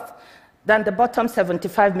more wealth than the bottom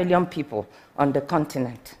 75 million people on the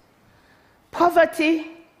continent.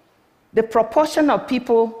 Poverty, the proportion of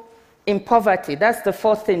people in poverty, that's the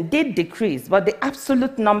fourth thing, did decrease, but the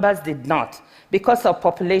absolute numbers did not because of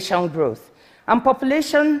population growth. And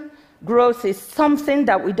population growth is something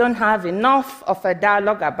that we don't have enough of a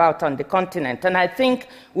dialogue about on the continent. And I think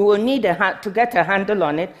we will need to get a handle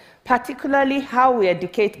on it, particularly how we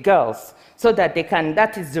educate girls so that they can,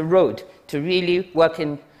 that is the road to really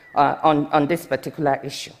working on this particular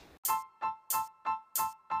issue.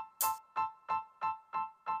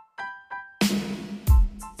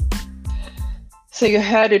 So you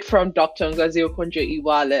heard it from Dr. Ngozi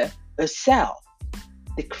Okonjo-Iweala herself.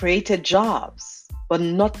 They created jobs, but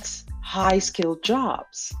not high-skilled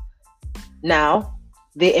jobs. Now,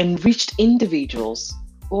 they enriched individuals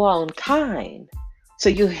who are unkind. So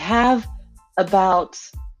you have about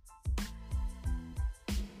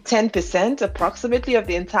 10% approximately of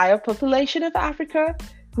the entire population of Africa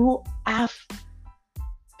who have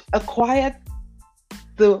acquired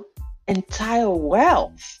the entire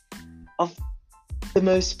wealth of the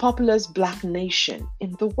most populous Black nation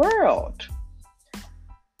in the world,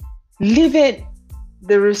 living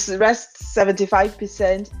the rest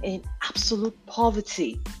 75% in absolute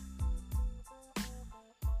poverty.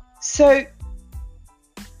 So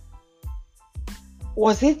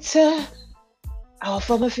was it our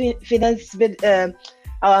former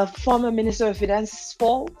Minister of Finance's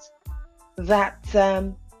fault that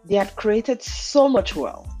they had created so much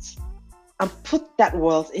wealth and put that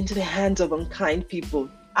wealth into the hands of unkind people?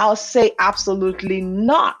 I'll say absolutely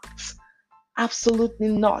not. Absolutely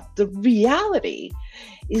not. The reality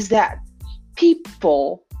is that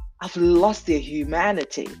people have lost their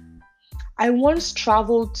humanity. I once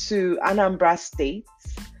traveled to Anambra State.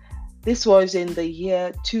 This was in the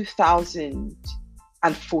year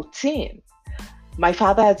 2014. My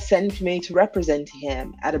father had sent me to represent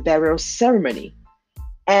him at a burial ceremony.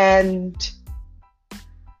 And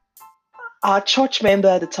our church member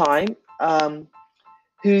at the time,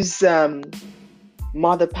 whose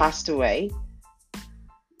mother passed away,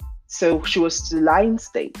 so she was still lying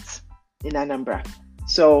state in Anambra.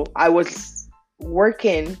 So I was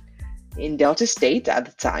working in Delta State at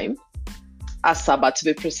the time, Asaba to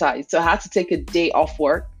be precise. So I had to take a day off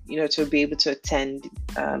work, to be able to attend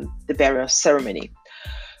the burial ceremony.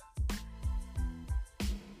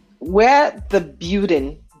 Where the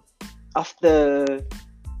building of the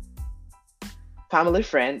family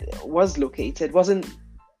friend was located wasn't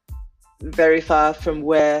very far from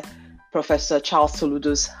where Professor Charles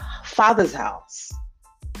Soludo's father's house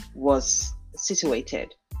was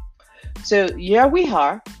situated. So here we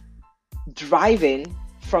are, driving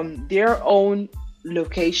from their own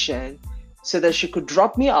location so that she could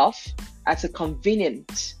drop me off at a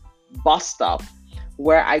convenient bus stop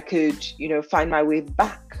where I could, find my way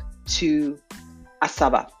back to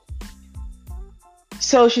Asaba.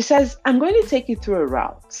 So she says, I'm going to take you through a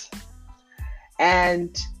route.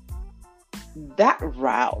 And that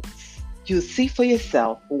route, you'll see for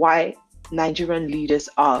yourself why Nigerian leaders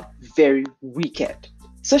are very wicked.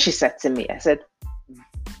 So she said to me, I said,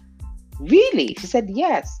 really? She said,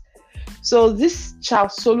 yes. So this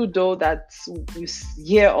Charles Soludo that you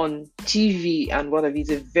hear on TV and whatever,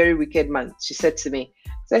 he's a very wicked man, she said to me.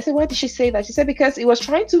 So I said, why did she say that? She said, because he was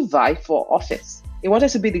trying to vie for office. He wanted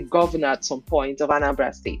to be the governor at some point of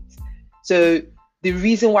Anambra State. So the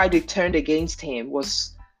reason why they turned against him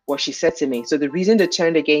was what she said to me. So the reason they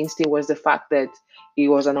turned against him was the fact that he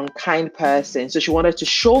was an unkind person. So she wanted to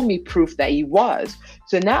show me proof that he was.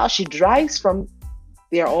 So now she drives from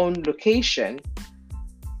their own location.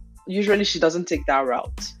 Usually she doesn't take that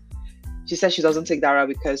route. She said she doesn't take that route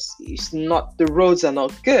because the roads are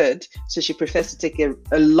not good. So she prefers to take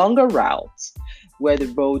a longer route where the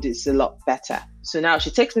road is a lot better. So now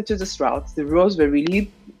she takes me to this route. The roads were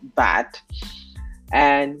really bad.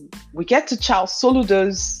 And we get to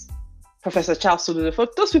Professor Charles Soludo. For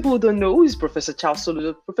those people who don't know who is Professor Charles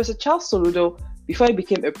Soludo, Professor Charles Soludo, before he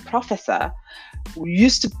became a professor,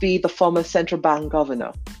 used to be the former central bank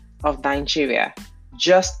governor of Nigeria,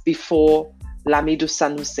 just before Lamido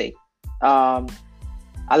Sanusi, Alhaji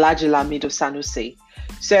Lamido Sanusi.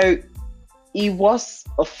 So he was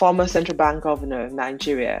a former central bank governor of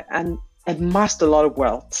Nigeria and amassed a lot of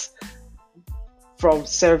wealth from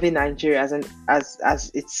serving Nigeria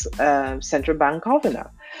as its central bank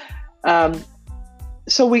governor.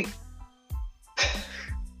 So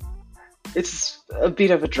it's a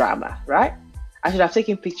bit of a drama, right? I should have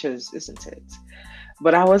taken pictures, isn't it?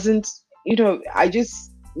 But I wasn't,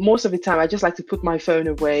 most of the time I just like to put my phone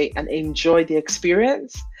away and enjoy the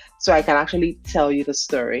experience so I can actually tell you the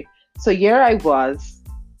story. So here I was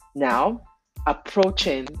now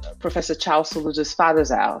approaching Professor Charles Soludo's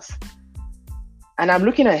father's house. And I'm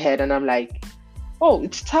looking ahead and I'm like, oh,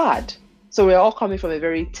 it's tarred. So we're all coming from a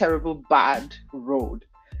very terrible, bad road.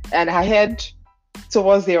 And I head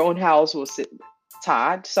towards their own house was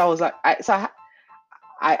tarred. So I was like,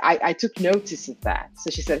 I took notice of that.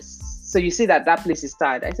 So she says, so you see that place is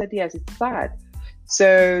tarred? I said, yes, it's tarred.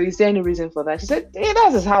 So is there any reason for that? She said, yeah,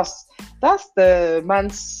 that's his house. That's the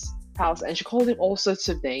man's house. And she called him all sorts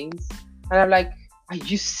of names. And I'm like, are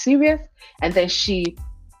you serious? And then she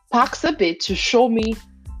parks a bit to show me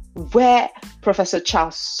where Professor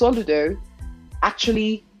Charles Soludo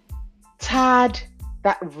actually tarred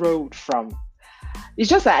that road from. It's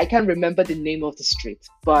just that I can't remember the name of the street,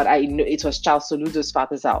 but I know it was Charles Soludo's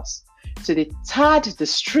father's house. So they tarred the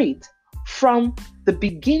street from the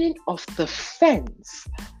beginning of the fence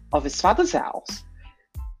of his father's house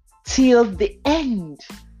till the end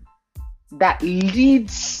that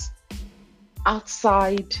leads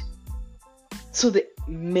outside to the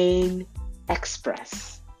main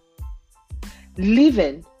express,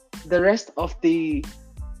 leaving the rest of the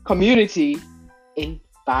community in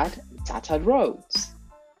bad, tattered roads.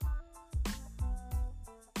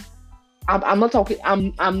 I'm not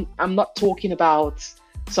talking about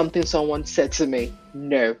something someone said to me.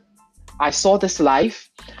 No, I saw this live.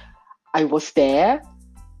 I was there.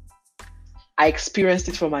 I experienced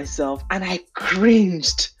it for myself, and I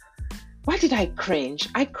cringed. Why did I cringe?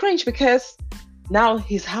 I cringed because now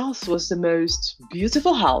his house was the most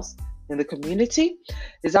beautiful house in the community.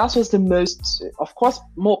 His house was the most, of course,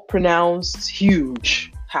 more pronounced,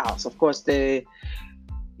 huge house. Of course, people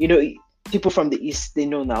from the East, they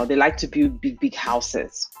know now, they like to build big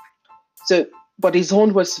houses. So, but his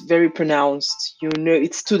own was very pronounced.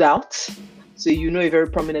 It stood out. So, a very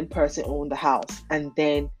prominent person owned the house. And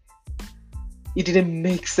then it didn't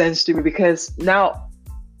make sense to me because now,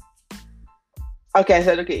 okay, I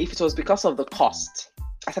said, okay, if it was because of the cost,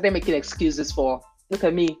 I started making excuses for, look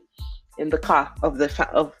at me in the car of the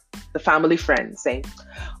family friend saying,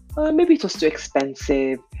 maybe it was too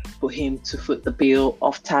expensive for him to foot the bill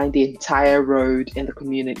of tying the entire road in the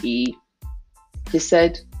community. He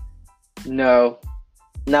said, no.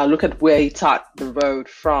 Now look at where he tarred the road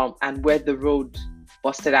from and where the road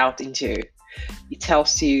busted out into. It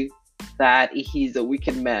tells you that he's a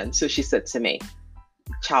wicked man. So she said to me,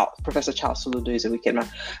 Professor Charles Soludo is a wicked man.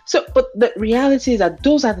 So, but the reality is that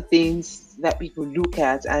those are the things that people look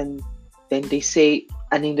at and then they say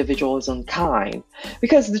an individual is unkind.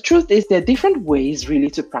 Because the truth is there are different ways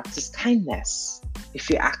really to practice kindness, if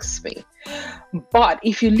you ask me. But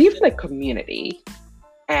if you live in a community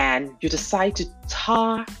and you decide to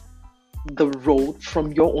tar the road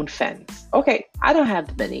from your own fence, okay, I don't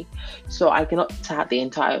have the money, so I cannot tar the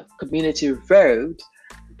entire community road.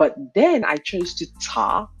 But then I chose to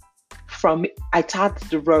tarred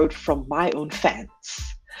the road from my own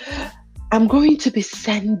fence. I'm going to be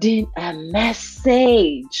sending a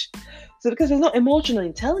message. So because there's no emotional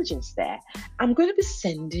intelligence there, I'm going to be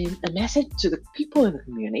sending a message to the people in the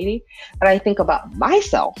community. And I think about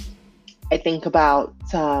myself. I think about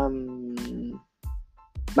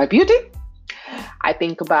my beauty. I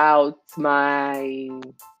think about my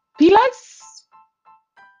pillars.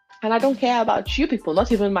 And I don't care about you people,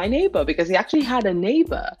 not even my neighbor, because he actually had a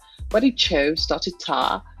neighbor, but he chose not to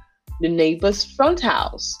tar the neighbor's front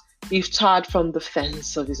house iftared from the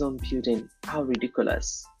fence of his own building. How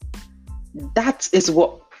ridiculous. That is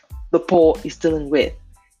what the poor is dealing with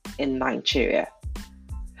in Nigeria.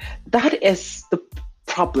 That is the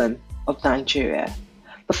problem of Nigeria.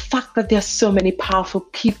 The fact that there are so many powerful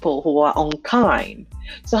people who are unkind.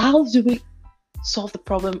 So how do we solve the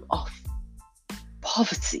problem of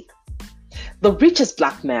poverty? The richest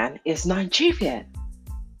black man is Nigerian.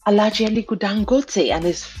 Alhaji Aliko Dangote and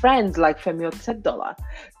his friends like Femi Otedola.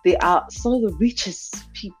 They are some of the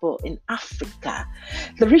richest people in Africa.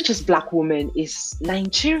 The richest black woman is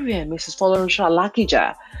Nigerian, Mrs. Folorunsho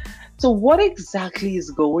Alakija. So what exactly is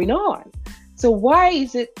going on? So why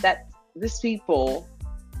is it that these people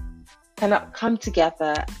cannot come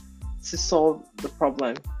together to solve the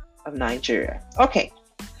problem of Nigeria? Okay,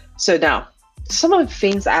 so now some of the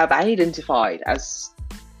things I have identified as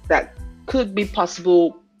that could be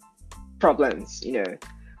possible problems,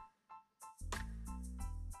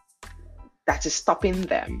 that is stopping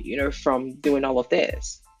them, from doing all of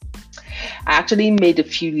this. I actually made a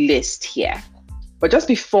few lists here, but just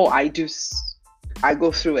before I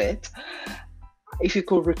go through it, if you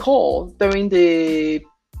could recall, during the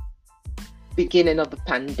beginning of the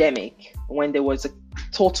pandemic, when there was a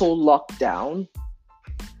total lockdown,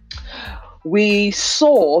 we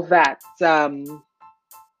saw that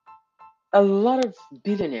a lot of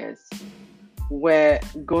billionaires were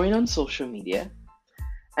going on social media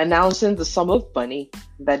announcing the sum of money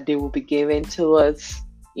that they will be giving towards,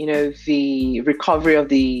 the recovery of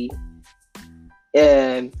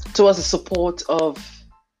towards the support of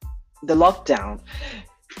the lockdown.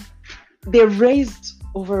 They raised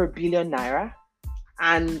over ₦1 billion,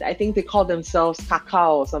 and I think they call themselves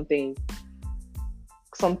Kakao or something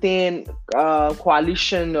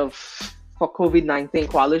coalition for COVID-19,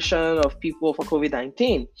 coalition of people for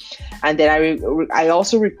COVID-19. And then I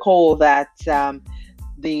also recall that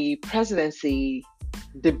the presidency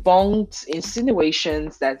debunked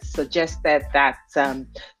insinuations that suggested that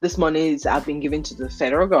this monies have been given to the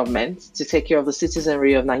federal government to take care of the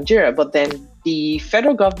citizenry of Nigeria. But then the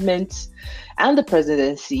federal government and the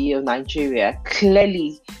presidency of Nigeria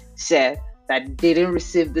clearly said that they didn't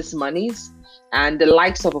receive these monies. And the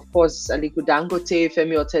likes of course, Aliko Dangote,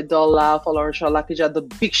 Femi Otedola, Folorunsho Alakija, the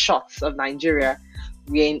big shots of Nigeria,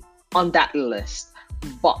 were on that list.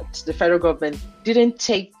 But the federal government didn't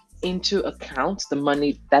take into account the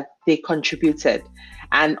money that they contributed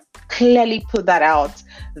and clearly put that out,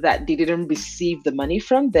 that they didn't receive the money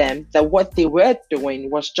from them, that what they were doing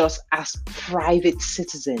was just as private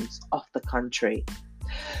citizens of the country.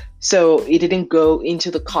 So it didn't go into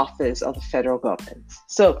the coffers of the federal government.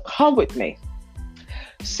 So come with me.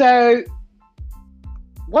 So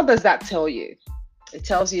what does that tell you? It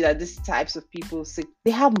tells you that these types of people say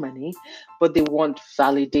they have money, but they want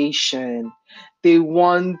validation. They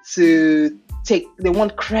want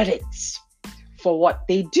credits for what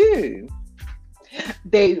they do.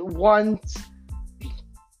 They want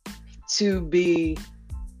to be,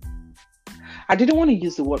 I didn't want to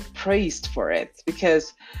use the word praised for it,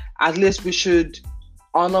 because at least we should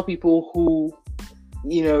honor people who,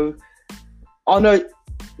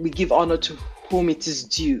 we give honor to whom it is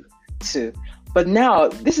due to. But now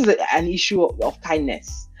this is an issue of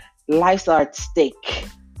kindness. Lives are at stake.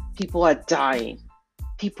 People are dying.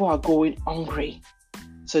 People are going hungry.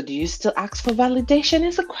 So do you still ask for validation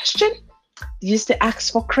is a question? Do you still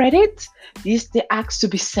ask for credit? Do you still ask to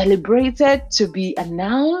be celebrated, to be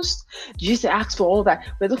announced? Do you still ask for all that?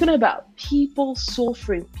 We're talking about people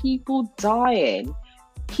suffering, people dying,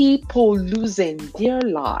 people losing their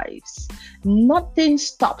lives. Nothing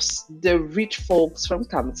stops the rich folks from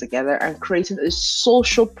coming together and creating a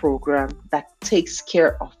social program that takes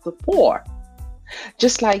care of the poor,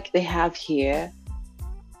 just like they have here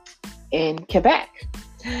in Quebec.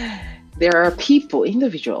 There are people,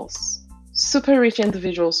 individuals, super rich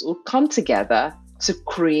individuals who come together to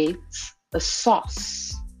create a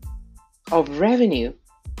source of revenue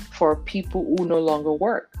for people who no longer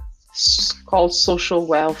work. It's called social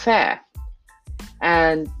welfare.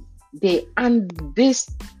 And they hand this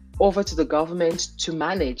over to the government to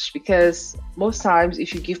manage, because most times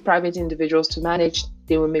if you give private individuals to manage,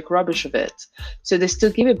 they will make rubbish of it. So they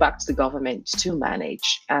still give it back to the government to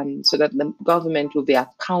manage, and so that the government will be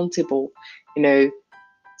accountable, to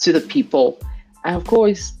the people. And of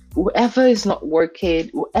course, whoever is not working,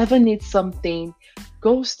 whoever needs something,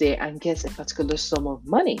 goes there and gets a particular sum of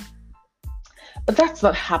money. But that's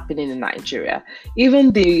not happening in Nigeria.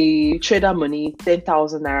 Even the trader money,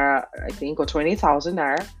 10,000 naira, I think, or 20,000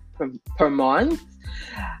 naira per month,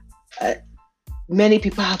 many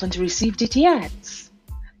people haven't received it yet.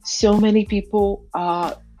 So many people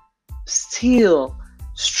are still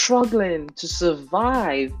struggling to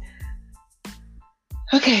survive.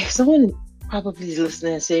 Okay, someone probably is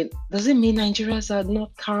listening and saying, does it mean Nigerians are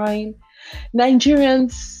not kind?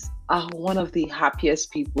 Nigerians are one of the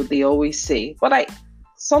happiest people, they always say, but I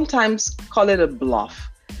sometimes call it a bluff.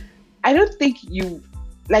 I don't think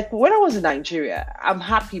like when I was in Nigeria, I'm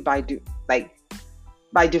happy by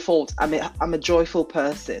default. I'm a joyful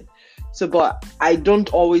person. So, but I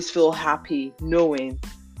don't always feel happy knowing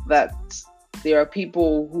that there are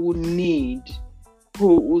people who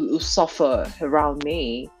suffer around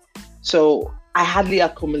me. So I hardly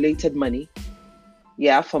accumulated money,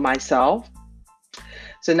 for myself.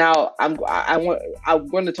 So now I'm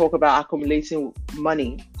going to talk about accumulating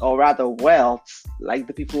money, or rather wealth, like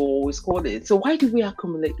the people always call it. So why do we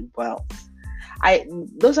accumulate wealth?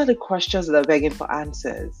 Those are the questions that are begging for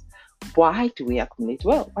answers. Why do we accumulate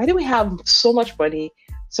wealth? Why do we have so much money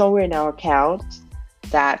somewhere in our account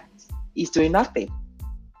that is doing nothing?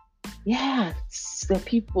 Yeah, there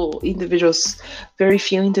are individuals, very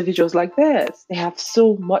few individuals like this. They have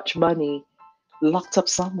so much money locked up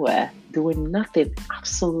somewhere, doing nothing,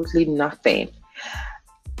 absolutely nothing.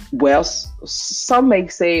 Well, some may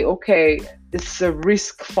say, okay, it's a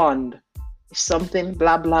risk fund. If something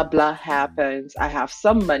blah, blah, blah happens, I have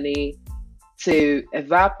some money to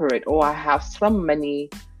evaporate, or I have some money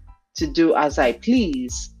to do as I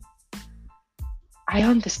please. I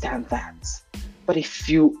understand that. But if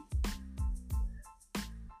you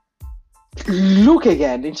look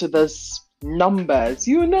again into those numbers,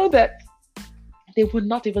 you know that they would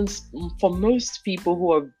not even, for most people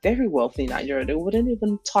who are very wealthy in Nigeria, they wouldn't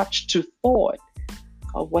even touch 2/3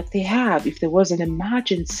 of what they have if there was an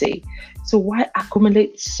emergency. So why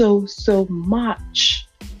accumulate so much?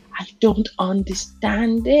 I don't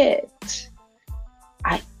understand it.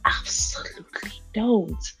 I absolutely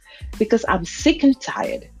don't. Because I'm sick and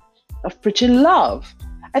tired of preaching love.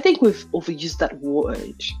 I think we've overused that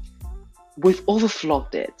word. We've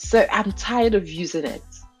overflogged it. So I'm tired of using it.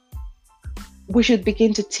 We should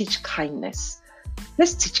begin to teach kindness.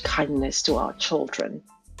 Let's teach kindness to our children.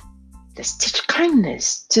 Let's teach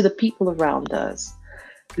kindness to the people around us.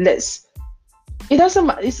 It doesn't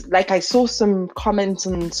matter. It's like I saw some comments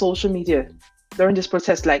on social media during this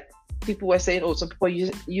protest, like people were saying, some people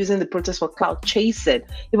are using the protest for clout chasing,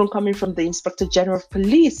 even coming from the Inspector General of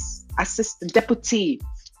Police, Deputy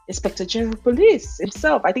Inspector General of Police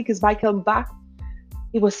himself. I think it's Michael Mbah.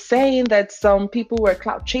 He was saying that some people were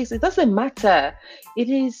clout chasing. It doesn't matter. It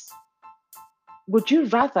is, would you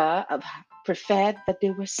rather have preferred that they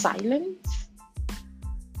were silent?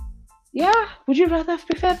 Yeah, would you rather have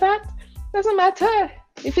preferred that? Doesn't matter.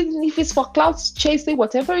 If it's for clout chasing,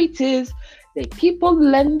 whatever it is, the people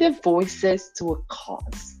lend their voices to a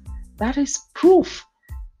cause. That is proof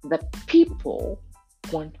that people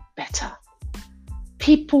want better.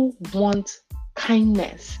 People want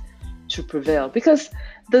kindness to prevail, because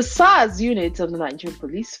the SARS unit of the Nigerian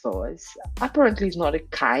Police Force apparently is not a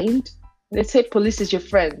kind. They say police is your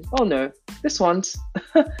friend. Oh no, this one's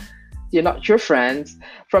you're not your friends.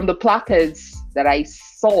 From the placards that I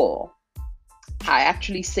saw, I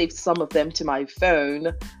actually saved some of them to my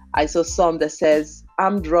phone. I saw some that says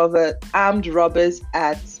armed robbers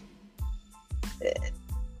at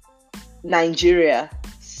Nigeria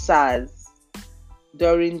SARS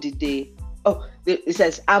during the day. Oh, it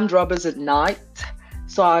says armed robbers at night,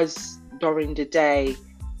 SARS during the day,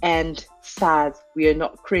 and SARS, we are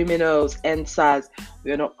not criminals, and SARS,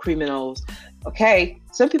 we are not criminals. Okay,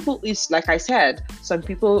 some people, like I said, some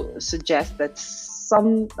people suggest that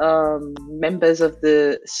some members of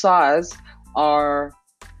the SARS are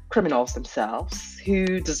criminals themselves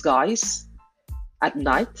who disguise at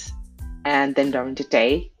night, and then during the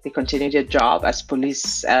day they continue their job as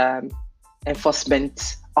police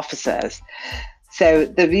enforcement officers. So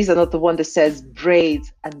the reason of the one that says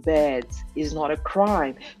braids and beds is not a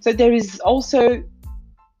crime. So there is also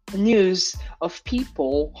news of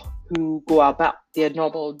people who go about their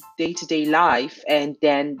normal day-to-day life, and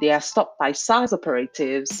then they are stopped by SARS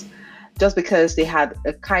operatives just because they had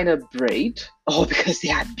a kind of braid or because they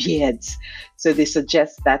had beards. So they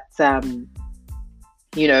suggest that, that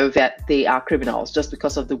they are criminals just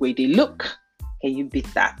because of the way they look. Can you beat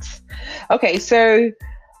that? Okay, so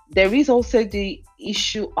there is also the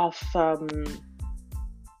issue of I've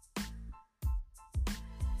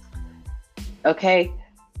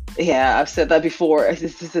said that before.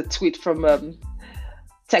 This is a tweet from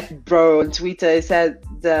Tech Bro on Twitter. It said,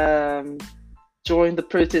 join the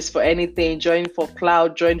protest for anything, join for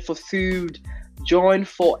cloud, join for food, join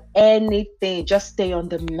for anything. Just stay on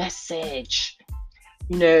the message.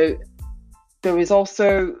 There is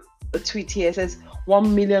also a tweet here. It says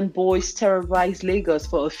 1 million boys terrorized Lagos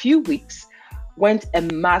for a few weeks, went en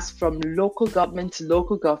masse from local government to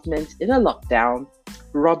local government in a lockdown,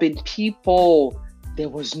 robbing people. There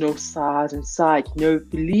was no SARS in sight, no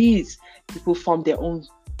police. People formed their own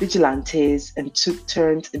vigilantes and took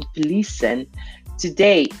turns in policing.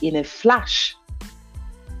 Today, in a flash,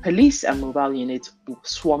 police and mobile units were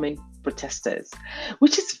swarming protesters,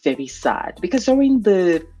 which is very sad because during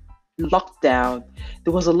the lockdown,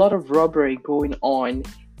 there was a lot of robbery going on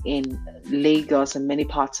in Lagos and many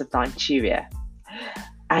parts of Nigeria.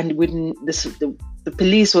 And when the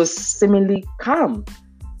police was seemingly calm,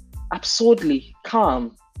 absurdly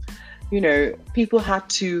calm. You know, people had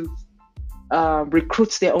to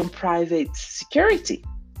recruit their own private security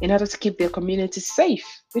in order to keep their community safe,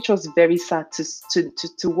 which was very sad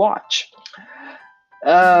to watch.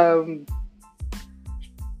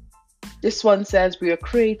 This one says we are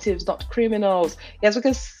creatives, not criminals. Yes,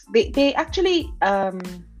 because they actually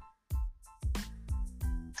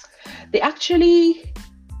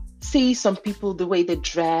see some people the way they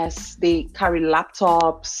dress. They carry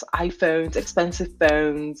laptops, iPhones, expensive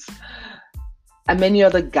phones, and many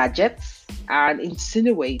other gadgets, and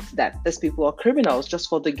insinuate that these people are criminals just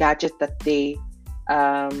for the gadget that they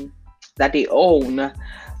own.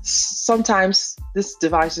 Sometimes these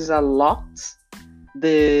devices are locked.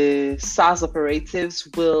 The SARS operatives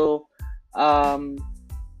will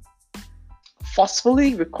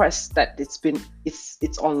forcefully request that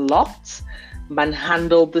it's unlocked,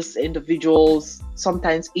 manhandle these individuals,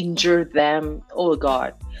 sometimes injure them. Oh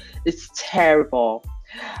God, it's terrible.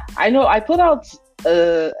 I know I put out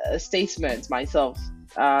a statement myself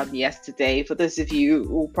yesterday for those of you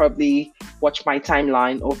who probably watch my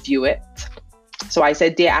timeline or view it. So I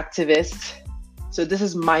said, dear activists, so this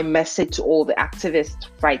is my message to all the activists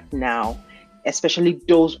right now, especially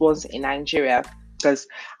those ones in Nigeria, because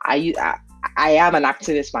I am an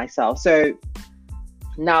activist myself. So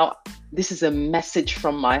now this is a message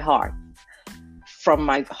from my heart.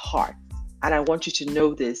 And I want you to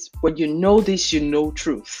know this. When you know this, you know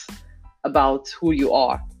truth about who you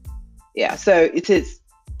are. Yeah, so it is.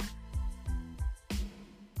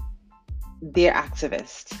 Dear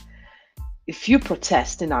activists, if you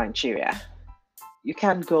protest in Nigeria, you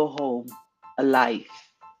can't go home alive.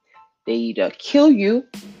 They either kill you,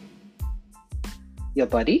 your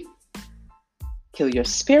body, kill your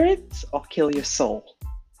spirit, or kill your soul.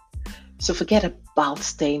 So forget about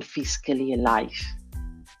staying physically alive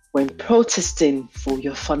when protesting for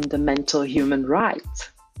your fundamental human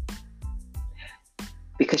right,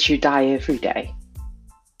 because you die every day.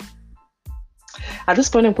 At this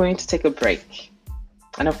point, I'm going to take a break.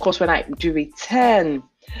 And of course, when I do return,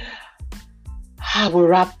 I will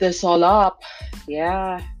wrap this all up.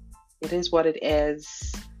 Yeah, it is what it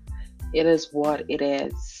is. It is what it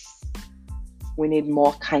is. We need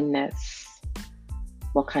more kindness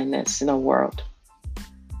in our world.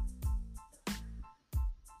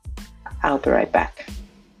 I'll be right back.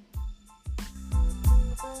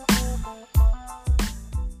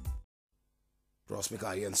 Ross, me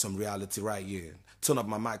got in some reality right here. Turn up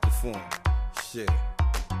my microphone. Shit.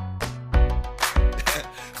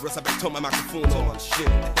 Ross, I better turn my microphone on. Shit.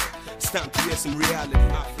 It's time to hear some reality.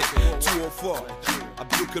 204.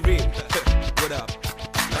 Abdul-Karim. What up?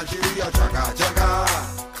 Nigeria, jaga, jaga.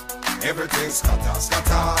 Everything's scatter.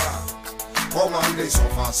 Come on, they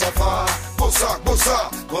suffer. Bossa.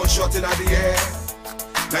 Gunshot in the air.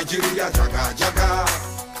 Nigeria, jaga.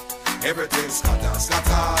 Everything's scatter.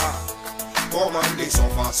 Come on, they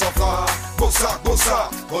suffer. Bossa.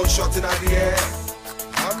 Gunshot in the air.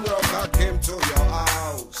 I'm rock, I came to your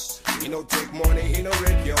house. He no take money, he no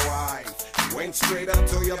rape your wife. He went straight up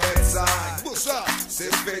to your bedside. Bossa,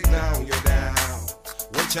 sit fake now, you're down.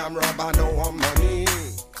 Which I'm robber, no one money.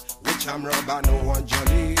 Which I'm robber, no one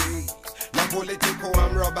Johnny. Now political,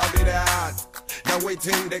 I'm robber, be that. Now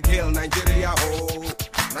waiting to kill Nigeria, oh.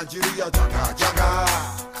 Nigeria, jaga.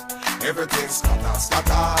 Everything's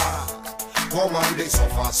scatter. Come on, they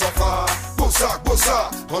suffer. Bossa.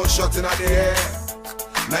 Gunshot in the air.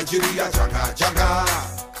 Nigeria, jaga.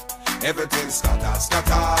 Everything's scatter.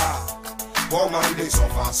 Come on, they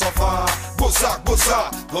suffer.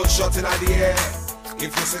 Bossa. Gunshot in the air.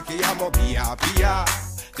 If you say Kiyamo Pia,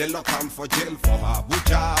 they lock him for jail for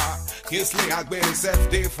Abuja. Kingsley Agbe himself,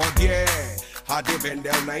 they forget. How they bend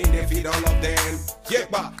down, now in the feet all of them.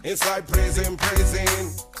 Yekba, inside praising.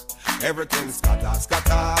 Everything's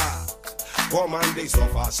scatter. Come on, they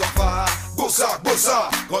suffer. Bossa.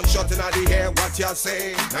 Gunshot in the air, what ya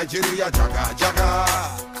say? Nigeria, jaga.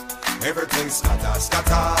 Everything's scatter.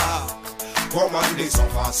 Come on, they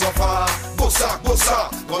suffer. Bossa.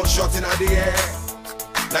 Gunshot in the air.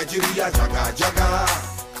 Nigeria jaga jaga.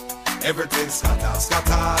 Everything scatter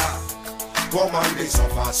scatter. Come on, they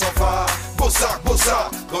suffer suffer. Bossa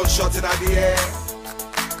bossa, gunshot in the air.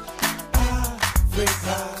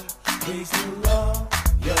 Africa, please to love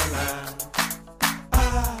your land.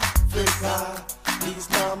 Africa is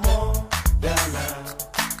no more than land.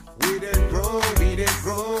 We did grow, we did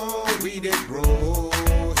grow, we did grow.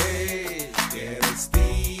 Hey, there's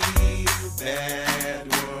still bad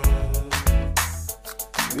world.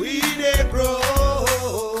 We did grow.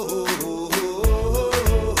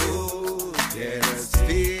 There's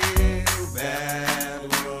still bad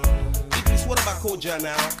world. It is what about Koja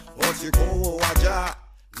now? Once you go Waja,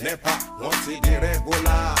 Nepa, once it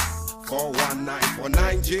irregular. 419 for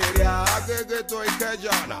Nigeria, I get to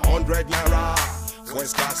Ikeja, now 100 naira.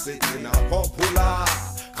 West Class City now popular.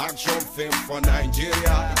 Action film for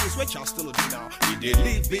Nigeria. It is what y'all still do now. We did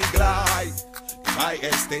live big life. Buy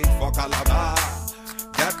estate for Calabar.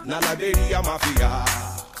 That Nalaberia Mafia.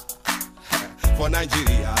 For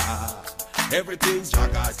Nigeria. Everything's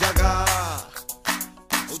jaga jaga.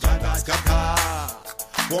 Jaga jaga.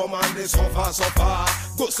 Woman, they suffer, suffer.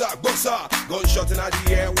 Gosa, gosa. Gunshot in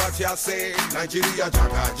the air, what ya say? Nigeria,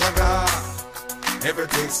 jaga, jaga.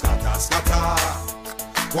 Everything scatter, scatter.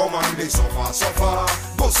 Woman, they suffer, suffer.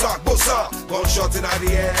 Gosa, gosa. Gunshot in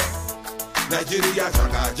the air. Nigeria,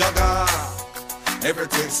 jaga, jaga.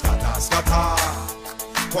 Everything scatter, scatter.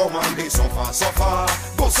 Woman, they suffer, suffer.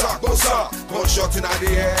 Gosa, gosa. Gunshot in the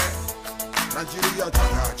air. Nigeria,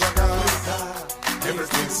 jaga, jaga.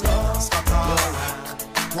 Everything scatter, scatter.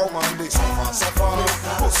 Come on, they suffer, suffer.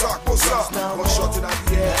 Bossa, bossa, one shot in the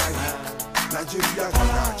air. Nigeria,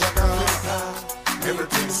 jaga, jaga.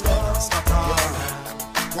 Everything scatter, scatter.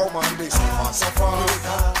 Come on, they suffer, suffer.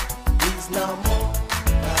 He's no more.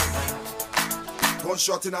 One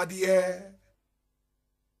shot in the air.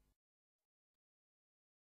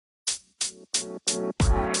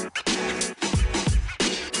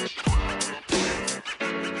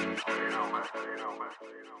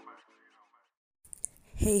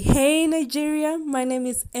 Hey Nigeria, my name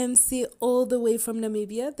is MC all the way from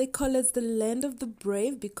Namibia. They call us the land of the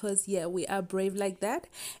brave because yeah, we are brave like that.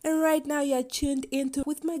 And right now you are tuned into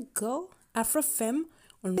with my girl Afrofem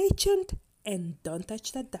on Stay Tuned and don't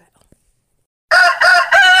touch that dial.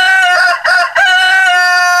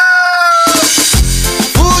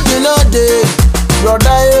 Food in a day,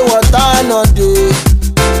 brother, water no day.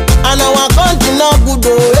 And our country not good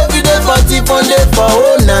though. Every day 40 day for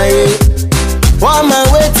all night. One man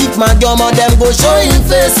wait if my gummo them go show him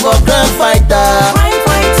face for crime fighter.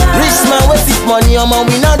 Rich man wait if money on man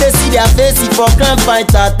we now they see their face for crime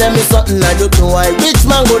fighter. Tell me something I don't know why. Rich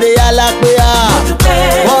man go they yalla kweya.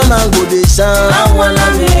 One man go they shout.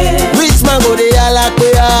 Rich man go they yalla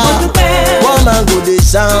kweya. One man go they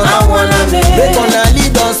shout. They gonna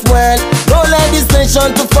lead us well. Don't let this nation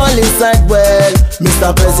to fall inside well. Mr.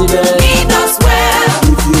 President, lead us well.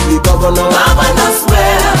 If you be governor, govern us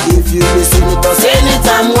well. If you be senator, senate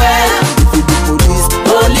am well. If you be police,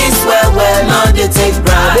 police well. Now they take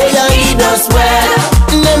bribe. They lead us well.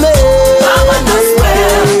 Govern us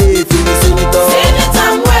well. If you be senator, senate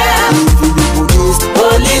am well. If you be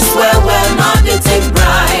police well. Now they take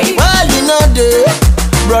bribe. Well, you know day,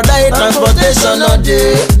 brother, transportation not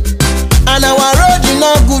day, and our road is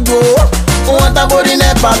not good oh. Want about the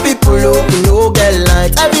NEPA people, oh, no get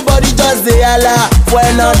light. Everybody just dey holla.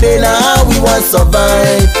 When not day now, how we want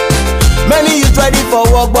survive. Many youth ready for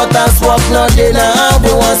work, but as work not day now, how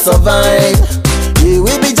we want survive. We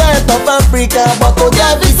will be giant of Africa, but to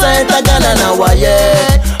get visa enter Ghana now,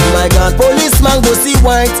 yeah. My God, policeman go see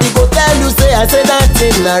white, he go tell you say I say that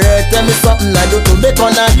thing, na red. Tell me something I do to make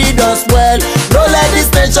on a lead us well. Don't let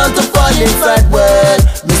this nation to fall inside well.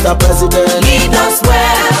 Mr. President, lead us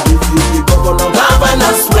well. If you be governor, govern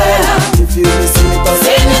us well. If you be senator,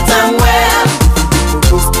 senate am well.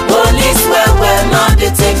 Police well. Now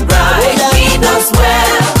they take bribe. Lead us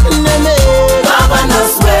well. Govern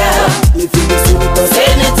us well. If you be senator,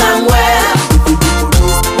 senate am well.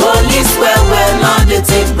 Police well. Now they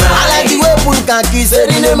take bribe. I like the way people can kiss the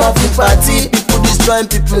name of the party. People destroying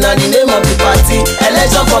people now the name of the party.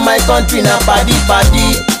 Election for my country now party.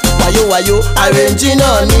 Wayo, arranging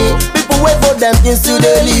on me. People wait for them things till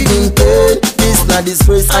they live in pain. This not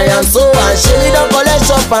disgrace, I am so ashamed. Don't collect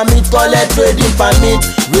shop permit, collect trading permit,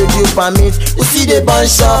 radio permit. You see the bun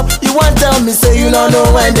shop, you want tell me say you don't know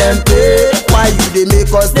when them pay. Why you they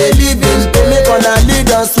make us they live in pain? Make on a lead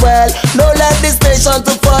us well. No let this nation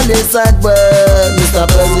to fall inside well. Mr.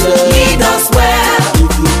 President, lead us well.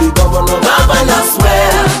 If you be governor, govern us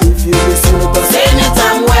well. If you be senator, senate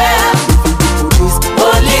am well. If you be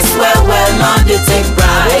police well. Now they take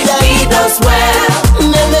bribe. Lead us well.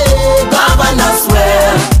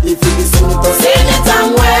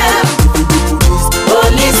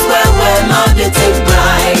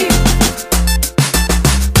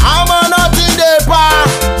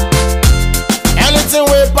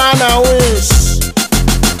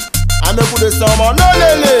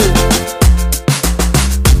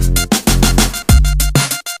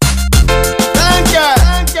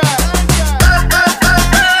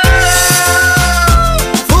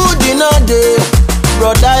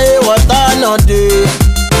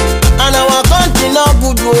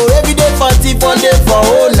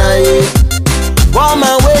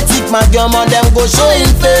 my girl, man, them go show him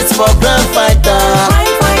face for grand fighter.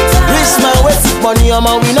 Rich man wey sick money,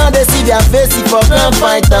 we know they see their face for grand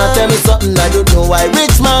fighter. Tell me something I don't know why.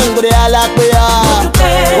 Rich man go dey holla pe ya,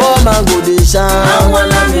 poor man go dey shine.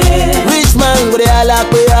 Rich man go dey holla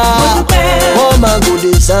pe ya, poor man go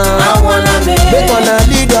dey shine. Make una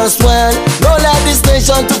lead us well, don't let this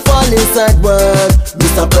nation to fall inside world.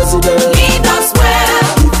 Mr. President, Lead us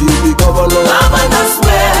well. if you be governor, Govern us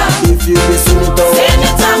well. if you be senator,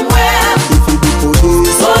 Senator well. if you be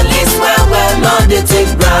police, Police well, no they take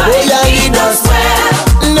bribe. oh yeah, Lead us well.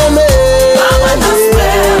 no me, Govern us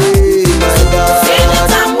well. my God,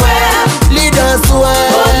 Senator well. lead us well.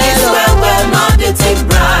 Police well, no they take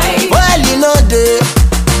bribe. Well, you know the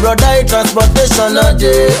brother transportation no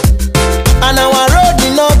dey, and our road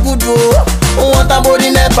is not good oh. What about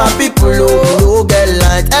the NEPA people oh, no get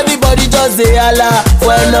light. Everybody just say holla,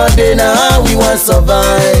 well not dey now how we want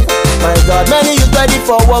survive. My God, many youth ready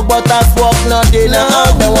for work but as work not dey now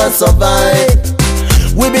how they want survive.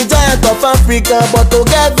 We be giant of Africa but to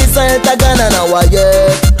get visa enter Ghana now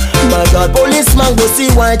yeah. My God, policeman go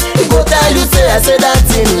see white, he go tell you say I say that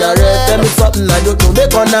thing na red. Tell me something I don't know,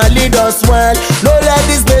 make una lead us well. Don't let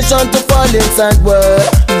this nation to fall inside world.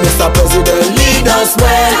 Mr. President, lead us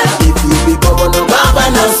well. If you be governor,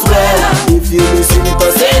 govern us well. If you be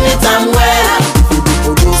senator, senator well. If you be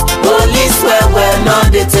police, police well, no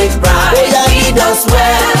they take bribe. Oh yeah, lead us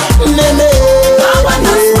well. Govern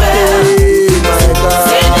us well. My God,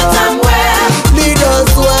 Senator well. lead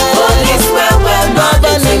us well. Police well, no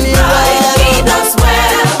they take bribe. Lead us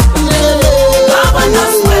well. Govern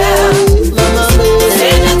us well.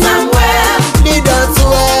 Senator well. Lead us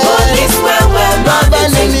well. Police well, no they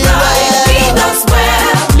take bribe. Lead us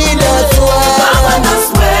well. Lead us well. Govern us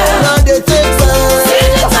well. Now they take bribe.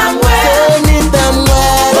 Senator well. Anytime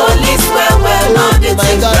well. Police well, no they My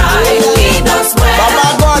take God, bribe. Lead us well. Baba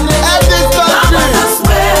God, help this Govern country. us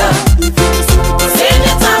well.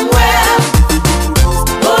 Senator well.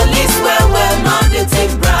 Police well, no they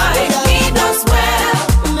take bribe. Lead us well.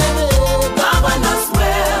 Govern us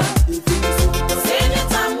well.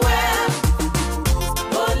 Senator well.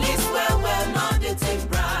 Police well, no they take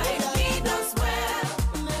bribe. Lead us well.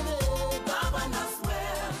 Govern us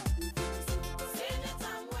well.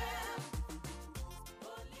 Senator well.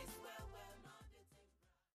 Police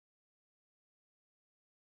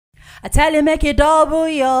I tell you, make you double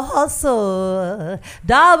your hustle.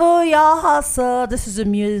 Double your hustle. This is the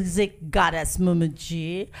music goddess Mama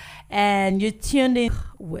G. And you're tuned in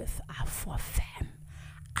with Afrofem.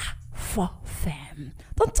 Afrofem.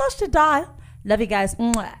 Don't touch the dial. Love you guys.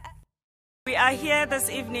 Mwah. We are here this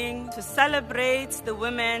evening to celebrate the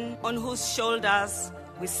women on whose shoulders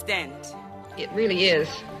we stand. It really is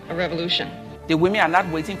a revolution. The women are not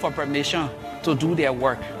waiting for permission to do their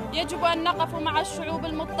work. يجب أن نقف مع الشعوب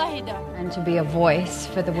المضطهدة. And to be a voice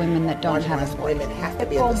for the women that don't have a voice. Women have to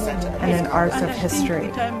be at the center. And an arc of history.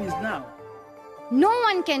 The time is now. No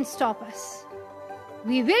one can stop us.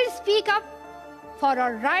 We will speak up for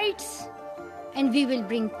our rights and we will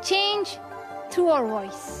bring change through our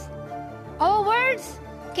voice. Our words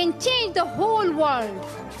can change the whole world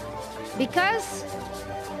because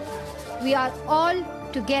we are all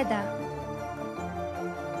together.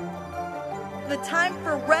 The time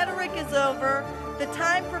for rhetoric is over. The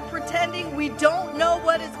time for pretending we don't know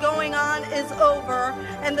what is going on is over.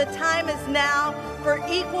 And the time is now for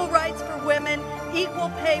equal rights for women, equal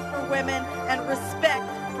pay for women, and respect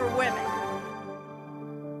for women.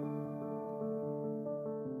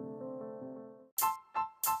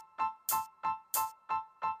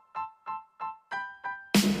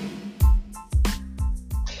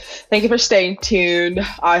 Thank you for staying tuned.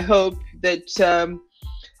 I hope that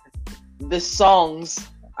the songs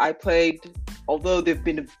I played, although they've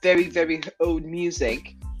been very, very old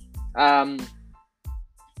music,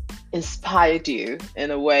 inspired you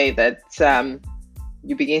in a way that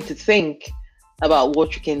you begin to think about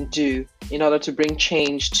what you can do in order to bring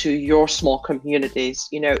change to your small communities.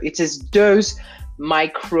 You know, it is those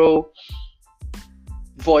micro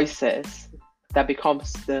voices that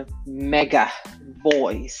becomes the mega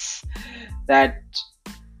voice that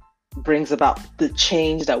brings about the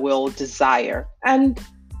change that we all desire. And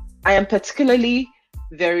I am particularly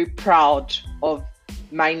very proud of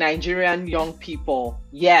my Nigerian young people.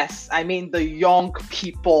 Yes, I mean the young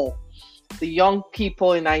people. The young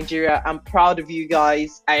people in Nigeria. I'm proud of you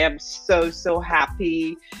guys. I am so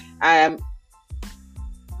happy. I'm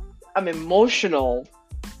emotional.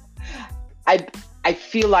 I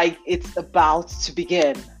feel like it's about to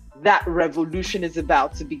begin. That revolution is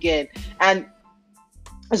about to begin. And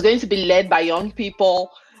it's going to be led by young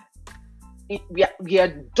people we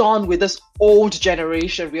are done with this old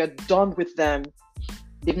generation. We are done with them.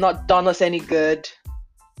 They've not done us any good.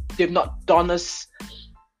 They've not done us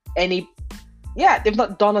any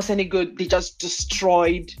good. They just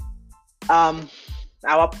destroyed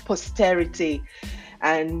our posterity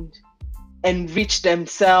and enrich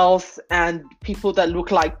themselves and people that look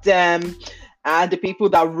like them and the people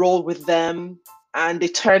that roll with them, and they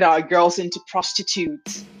turn our girls into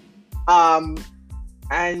prostitutes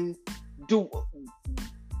and do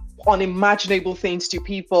unimaginable things to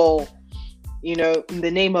people, in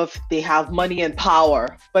the name of they have money and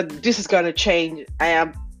power. But this is going to change. I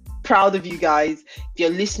am proud of you guys. If you're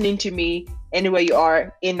listening to me anywhere you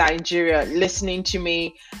are in Nigeria, listening to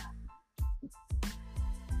me,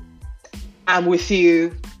 I'm with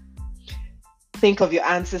you. Think of your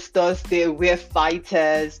ancestors. They were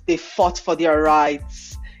fighters. They fought for their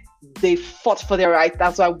rights.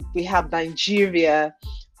 That's why we have Nigeria.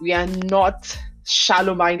 We are not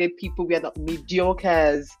shallow-minded people. We are not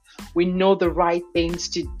mediocres. We know the right things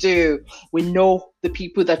to do. We know the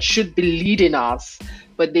people that should be leading us,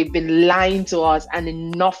 but they've been lying to us, and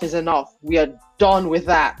enough is enough. We are done with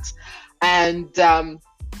that. And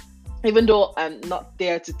even though I'm not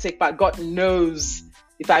there to take part, God knows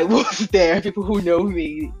if I was there, people who know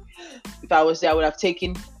me, if I was there, I would have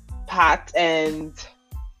taken part. And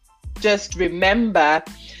just remember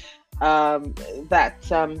that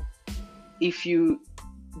if you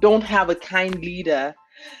don't have a kind leader,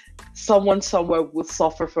 someone somewhere will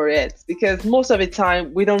suffer for it, because most of the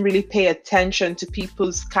time we don't really pay attention to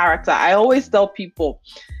people's character. I always tell people,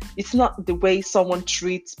 it's not the way someone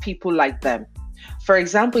treats people like them. For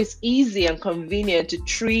example, it's easy and convenient to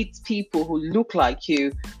treat people who look like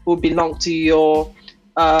you, who belong to your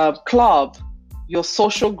club, your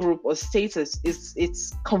social group or status.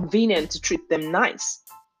 It's convenient to treat them nice.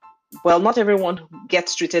 Well, not everyone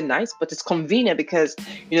gets treated nice, but it's convenient because,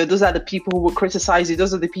 those are the people who will criticize you.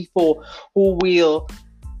 Those are the people who you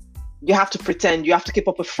have to pretend, you have to keep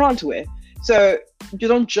up a front with. So you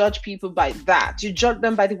don't judge people by that. You judge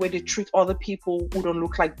them by the way they treat other people who don't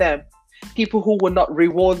look like them. People who will not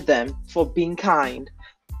reward them for being kind.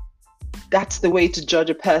 That's the way to judge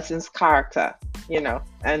a person's character,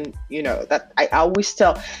 and that I always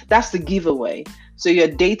tell, that's the giveaway. So you're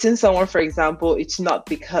dating someone, for example, it's not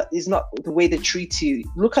the way they treat you.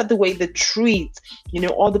 Look at the way they treat,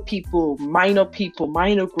 other people, minor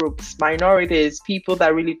groups, minorities, people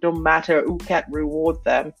that really don't matter, who can't reward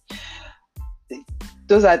them.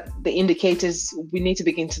 Those are the indicators we need to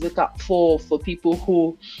begin to look out for people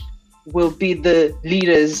who will be the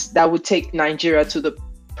leaders that would take Nigeria to the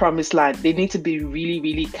promised land. They need to be really,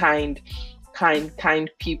 really kind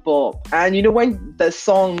people. And when the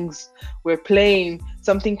songs were playing,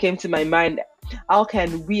 something came to my mind. How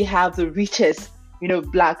can we have the richest,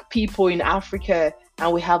 Black people in Africa,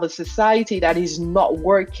 and we have a society that is not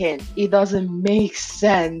working? It doesn't make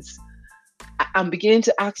sense. I'm beginning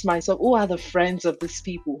to ask myself, who are the friends of these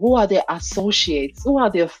people? Who are their associates? Who are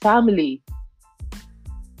their family?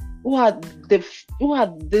 Who are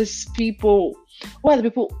these people? Who are the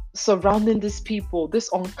people surrounding these people, these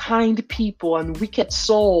unkind people and wicked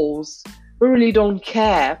souls who really don't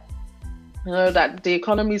care? That the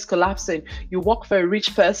economy is collapsing. You work for a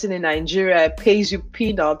rich person in Nigeria, pays you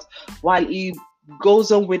peanuts, while he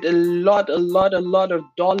goes on with a lot of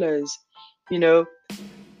dollars.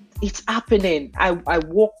 It's happening. I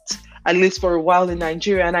worked at least for a while in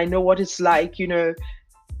Nigeria, and I know what it's like.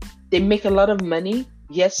 They make a lot of money.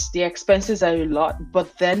 Yes, their expenses are a lot,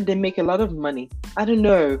 but then they make a lot of money. I don't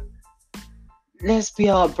know. Let's be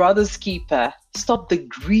our brother's keeper. Stop the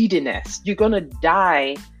greediness. You're gonna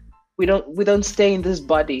die. We don't stay in this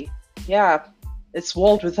body. Yeah, it's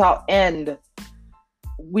world without end.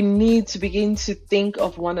 We need to begin to think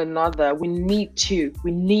of one another. We need to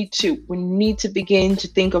begin to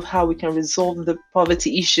think of how we can resolve the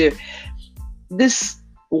poverty issue. These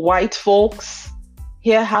white folks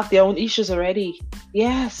here have their own issues already.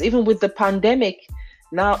 Yes, even with the pandemic,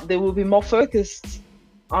 now they will be more focused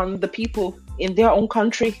on the people in their own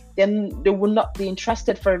country. Then they will not be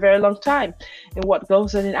interested for a very long time in what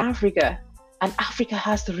goes on in Africa. And Africa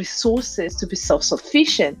has the resources to be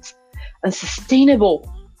self-sufficient and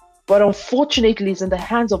sustainable. But unfortunately, it's in the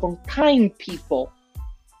hands of unkind people.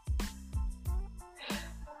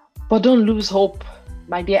 But don't lose hope,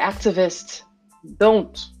 my dear activists.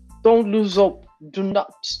 Don't lose hope. Do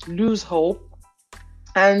not lose hope.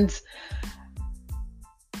 And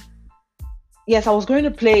yes, I was going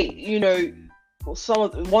to play,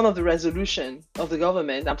 one of the resolution of the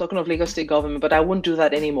government. I'm talking of Lagos State government, but I won't do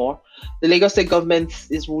that anymore. The Lagos State government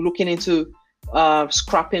is looking into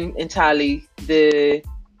scrapping entirely the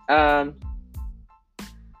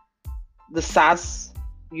the SARS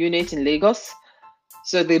unit in Lagos.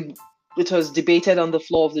 So it was debated on the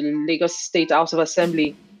floor of the Lagos State House of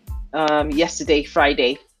Assembly yesterday,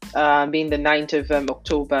 Friday, being the 9th of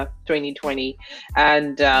October 2020.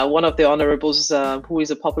 And one of the honorables, who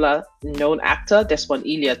is a popular known actor, Desmond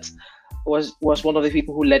Elliott, was one of the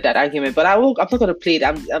people who led that argument. But I'm not going to play it.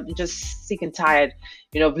 I'm just sick and tired,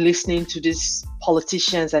 of listening to these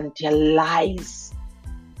politicians and their lies.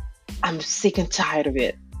 I'm sick and tired of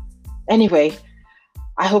it. Anyway,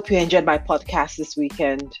 I hope you enjoyed my podcast this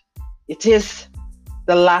weekend. It is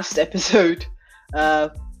the last episode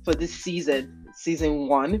for this season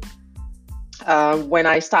 1. When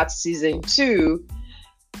I start season 2,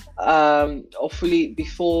 hopefully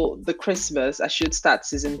before the Christmas, I should start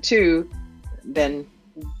season 2. Then,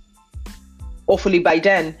 hopefully by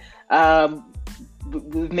then,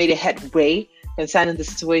 we've made a headway concerning the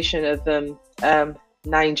situation of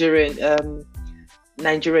Nigerian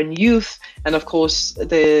youth, and of course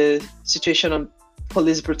the situation on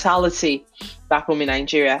police brutality back home in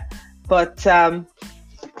Nigeria. But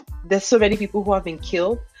there's so many people who have been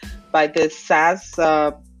killed by the SARS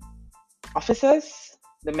officers,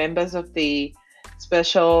 the members of the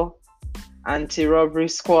Special Anti-Robbery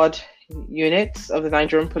Squad units of the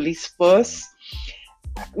Nigerian Police Force.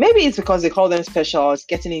 Maybe it's because they call them special, it's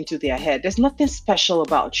getting into their head. There's nothing special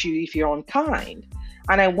about you if you're unkind.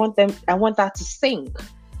 And I want that to sink.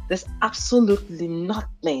 There's absolutely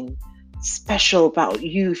nothing special about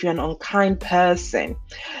you if you're an unkind person.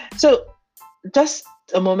 So just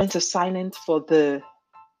a moment of silence for the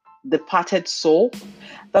departed soul.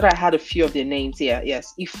 Thought I had a few of their names here.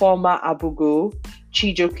 Yes, Ifeoma Abugo,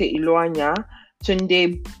 Chijoke Iloanya,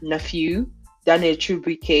 Tunde Nephew, Daniel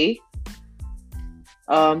Chubuike.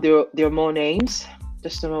 There are more names.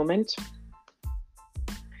 Just a moment.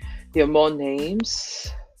 There are more names.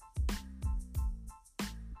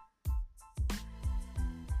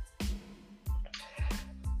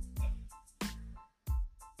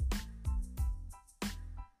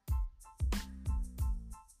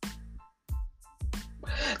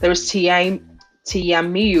 There was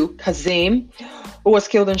Tiamiyu Kazim, who was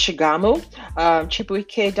killed in Shagamu.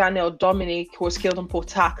 Chibuike Daniel Dominic, who was killed in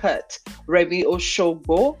Port Harcourt. Remy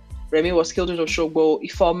Oshogbo. Remy was killed in Oshogbo.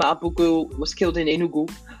 Ifeoma Abugo was killed in Enugu.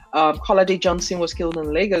 Kolade Johnson was killed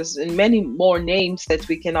in Lagos, and many more names that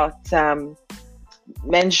we cannot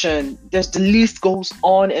mention. The list goes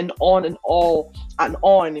on and on and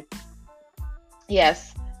on.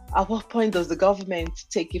 Yes. At what point does the government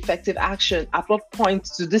take effective action? At what point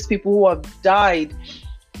do these people who have died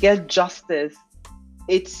get justice?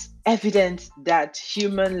 It's evident that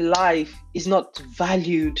human life is not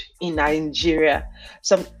valued in Nigeria.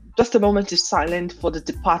 So just a moment of silence for the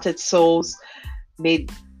departed souls.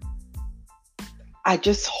 I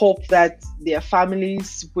just hope that their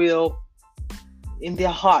families will, in their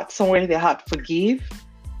heart, somewhere in their heart, forgive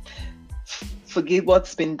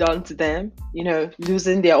what's been done to them,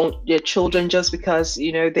 losing their children just because,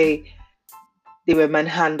 they were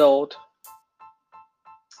manhandled.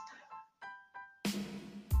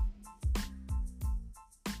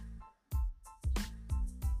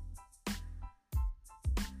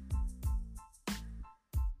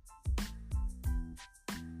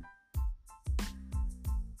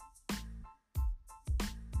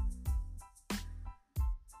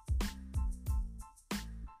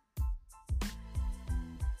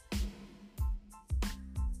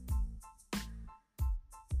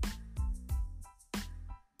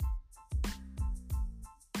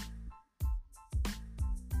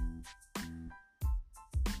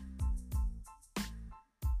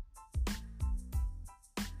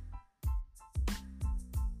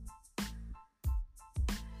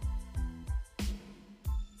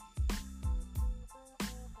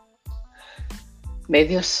 May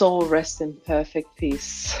their soul rest in perfect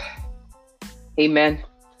peace. Amen.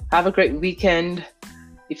 Have a great weekend.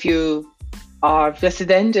 If you are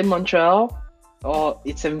resident in Montreal or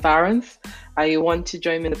its environs and you want to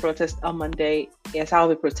join me in the protest on Monday, yes, I'll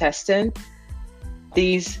be protesting.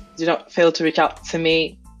 Please do not fail to reach out to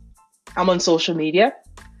me. I'm on social media.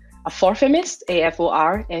 Aforfemist,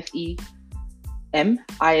 AFORFEMIST.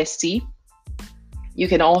 You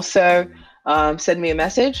can also send me a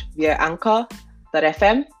message via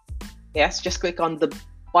Anchor.fm. Yes, just click on the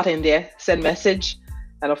button there, send message,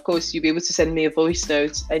 and of course you'll be able to send me a voice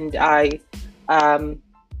note, and I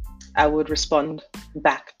would respond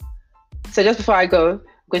back. So just before I go, I'm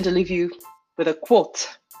going to leave you with a quote,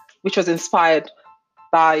 which was inspired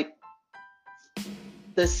by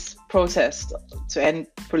this protest to end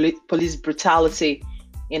police brutality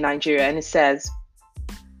in Nigeria, and it says,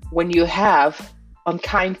 "When you have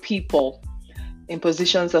unkind people in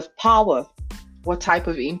positions of power, what type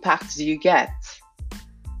of impact do you get?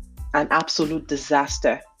 An absolute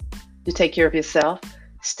disaster. You take care of yourself,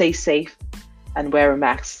 stay safe, and wear a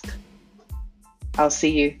mask. I'll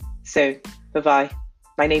see you soon. Bye-bye.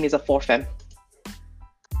 My name is Aforfem.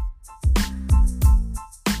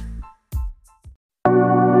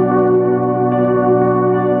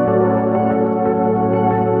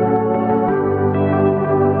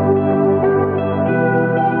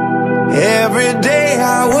 Every day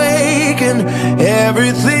I wake and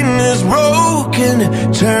everything is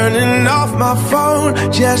broken. Turning off my phone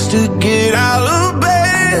just to get out of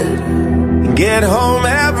bed. Get home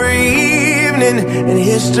every evening and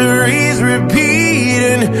history's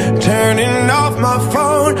repeating. Turning off my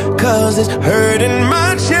phone cause it's hurting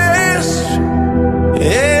my chest.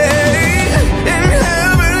 Yeah, and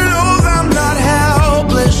heaven knows I'm not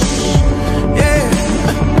helpless. Yeah,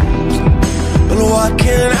 but what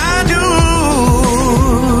can I do?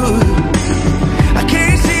 I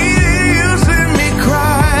can't see the use in me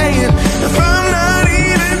crying if I'm not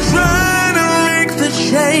even trying to make the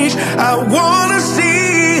change I wanna see.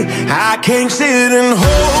 I can't sit and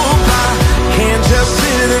hope, I can't just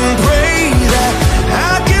sit and pray that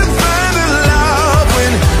I can find the love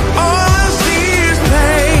when all I see is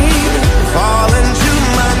pain. Falling to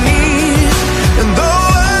my knees, and though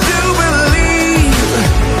I do believe,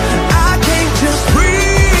 I can't just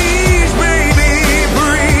breathe, baby,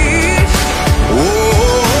 breathe.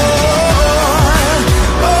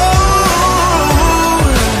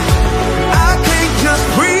 I can't just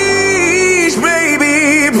breathe,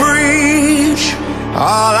 baby, breathe.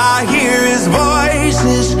 All I hear is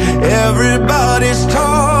voices, everybody's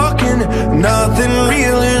talking. Nothing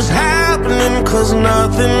real is happening, cause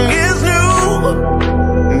nothing is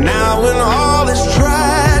new. Now when all is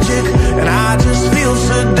tragic and I just feel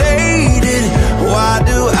sedated, why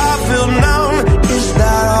do I feel numb? Is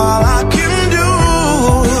that all I can do?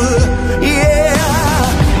 Yeah,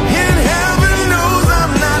 and heaven knows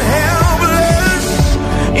I'm not helpless.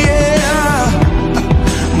 Yeah,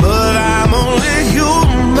 but I'm only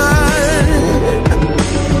human.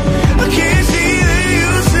 I can't see the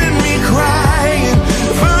use in me crying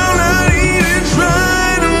if I'm not even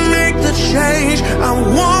trying to make the change I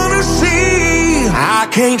wanna see. I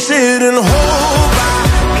can't sit and hope, I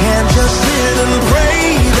can't just sit and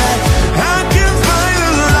pray that I can find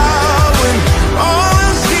the love when all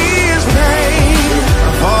I see is pain.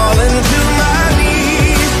 I fall into my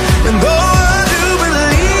knees, and though I do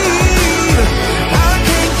believe, I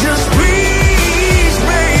can't just breathe,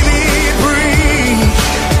 baby, breathe.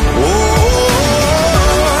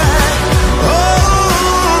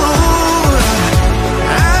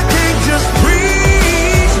 I can't just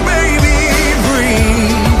breathe, baby,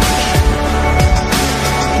 breathe.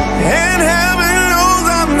 And heaven knows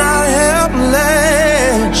I'm not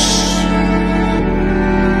helpless,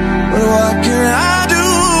 but what can I do?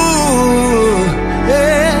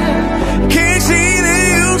 Yeah, can't see the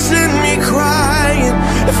use in me crying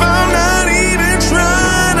if I'm not even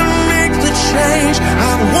trying to make the change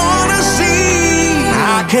I wanna see.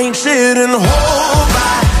 I can't sit and hope,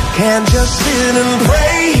 I can't just sit and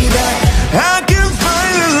pray that I can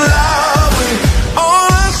find the love when all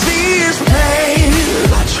I see is pain.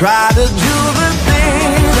 I try to do the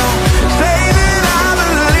things I say that I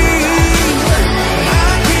believe.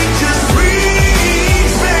 I can't just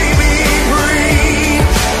breathe, baby, breathe.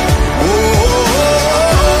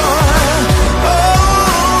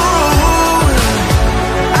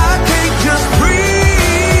 I can't just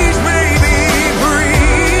breathe, baby,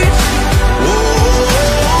 breathe.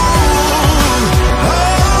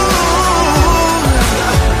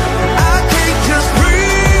 I can't just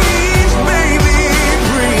breathe, baby,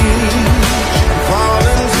 breathe.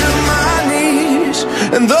 Falling to my knees,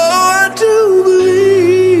 and though I do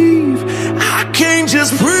believe, I can't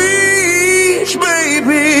just breathe,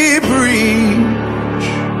 baby,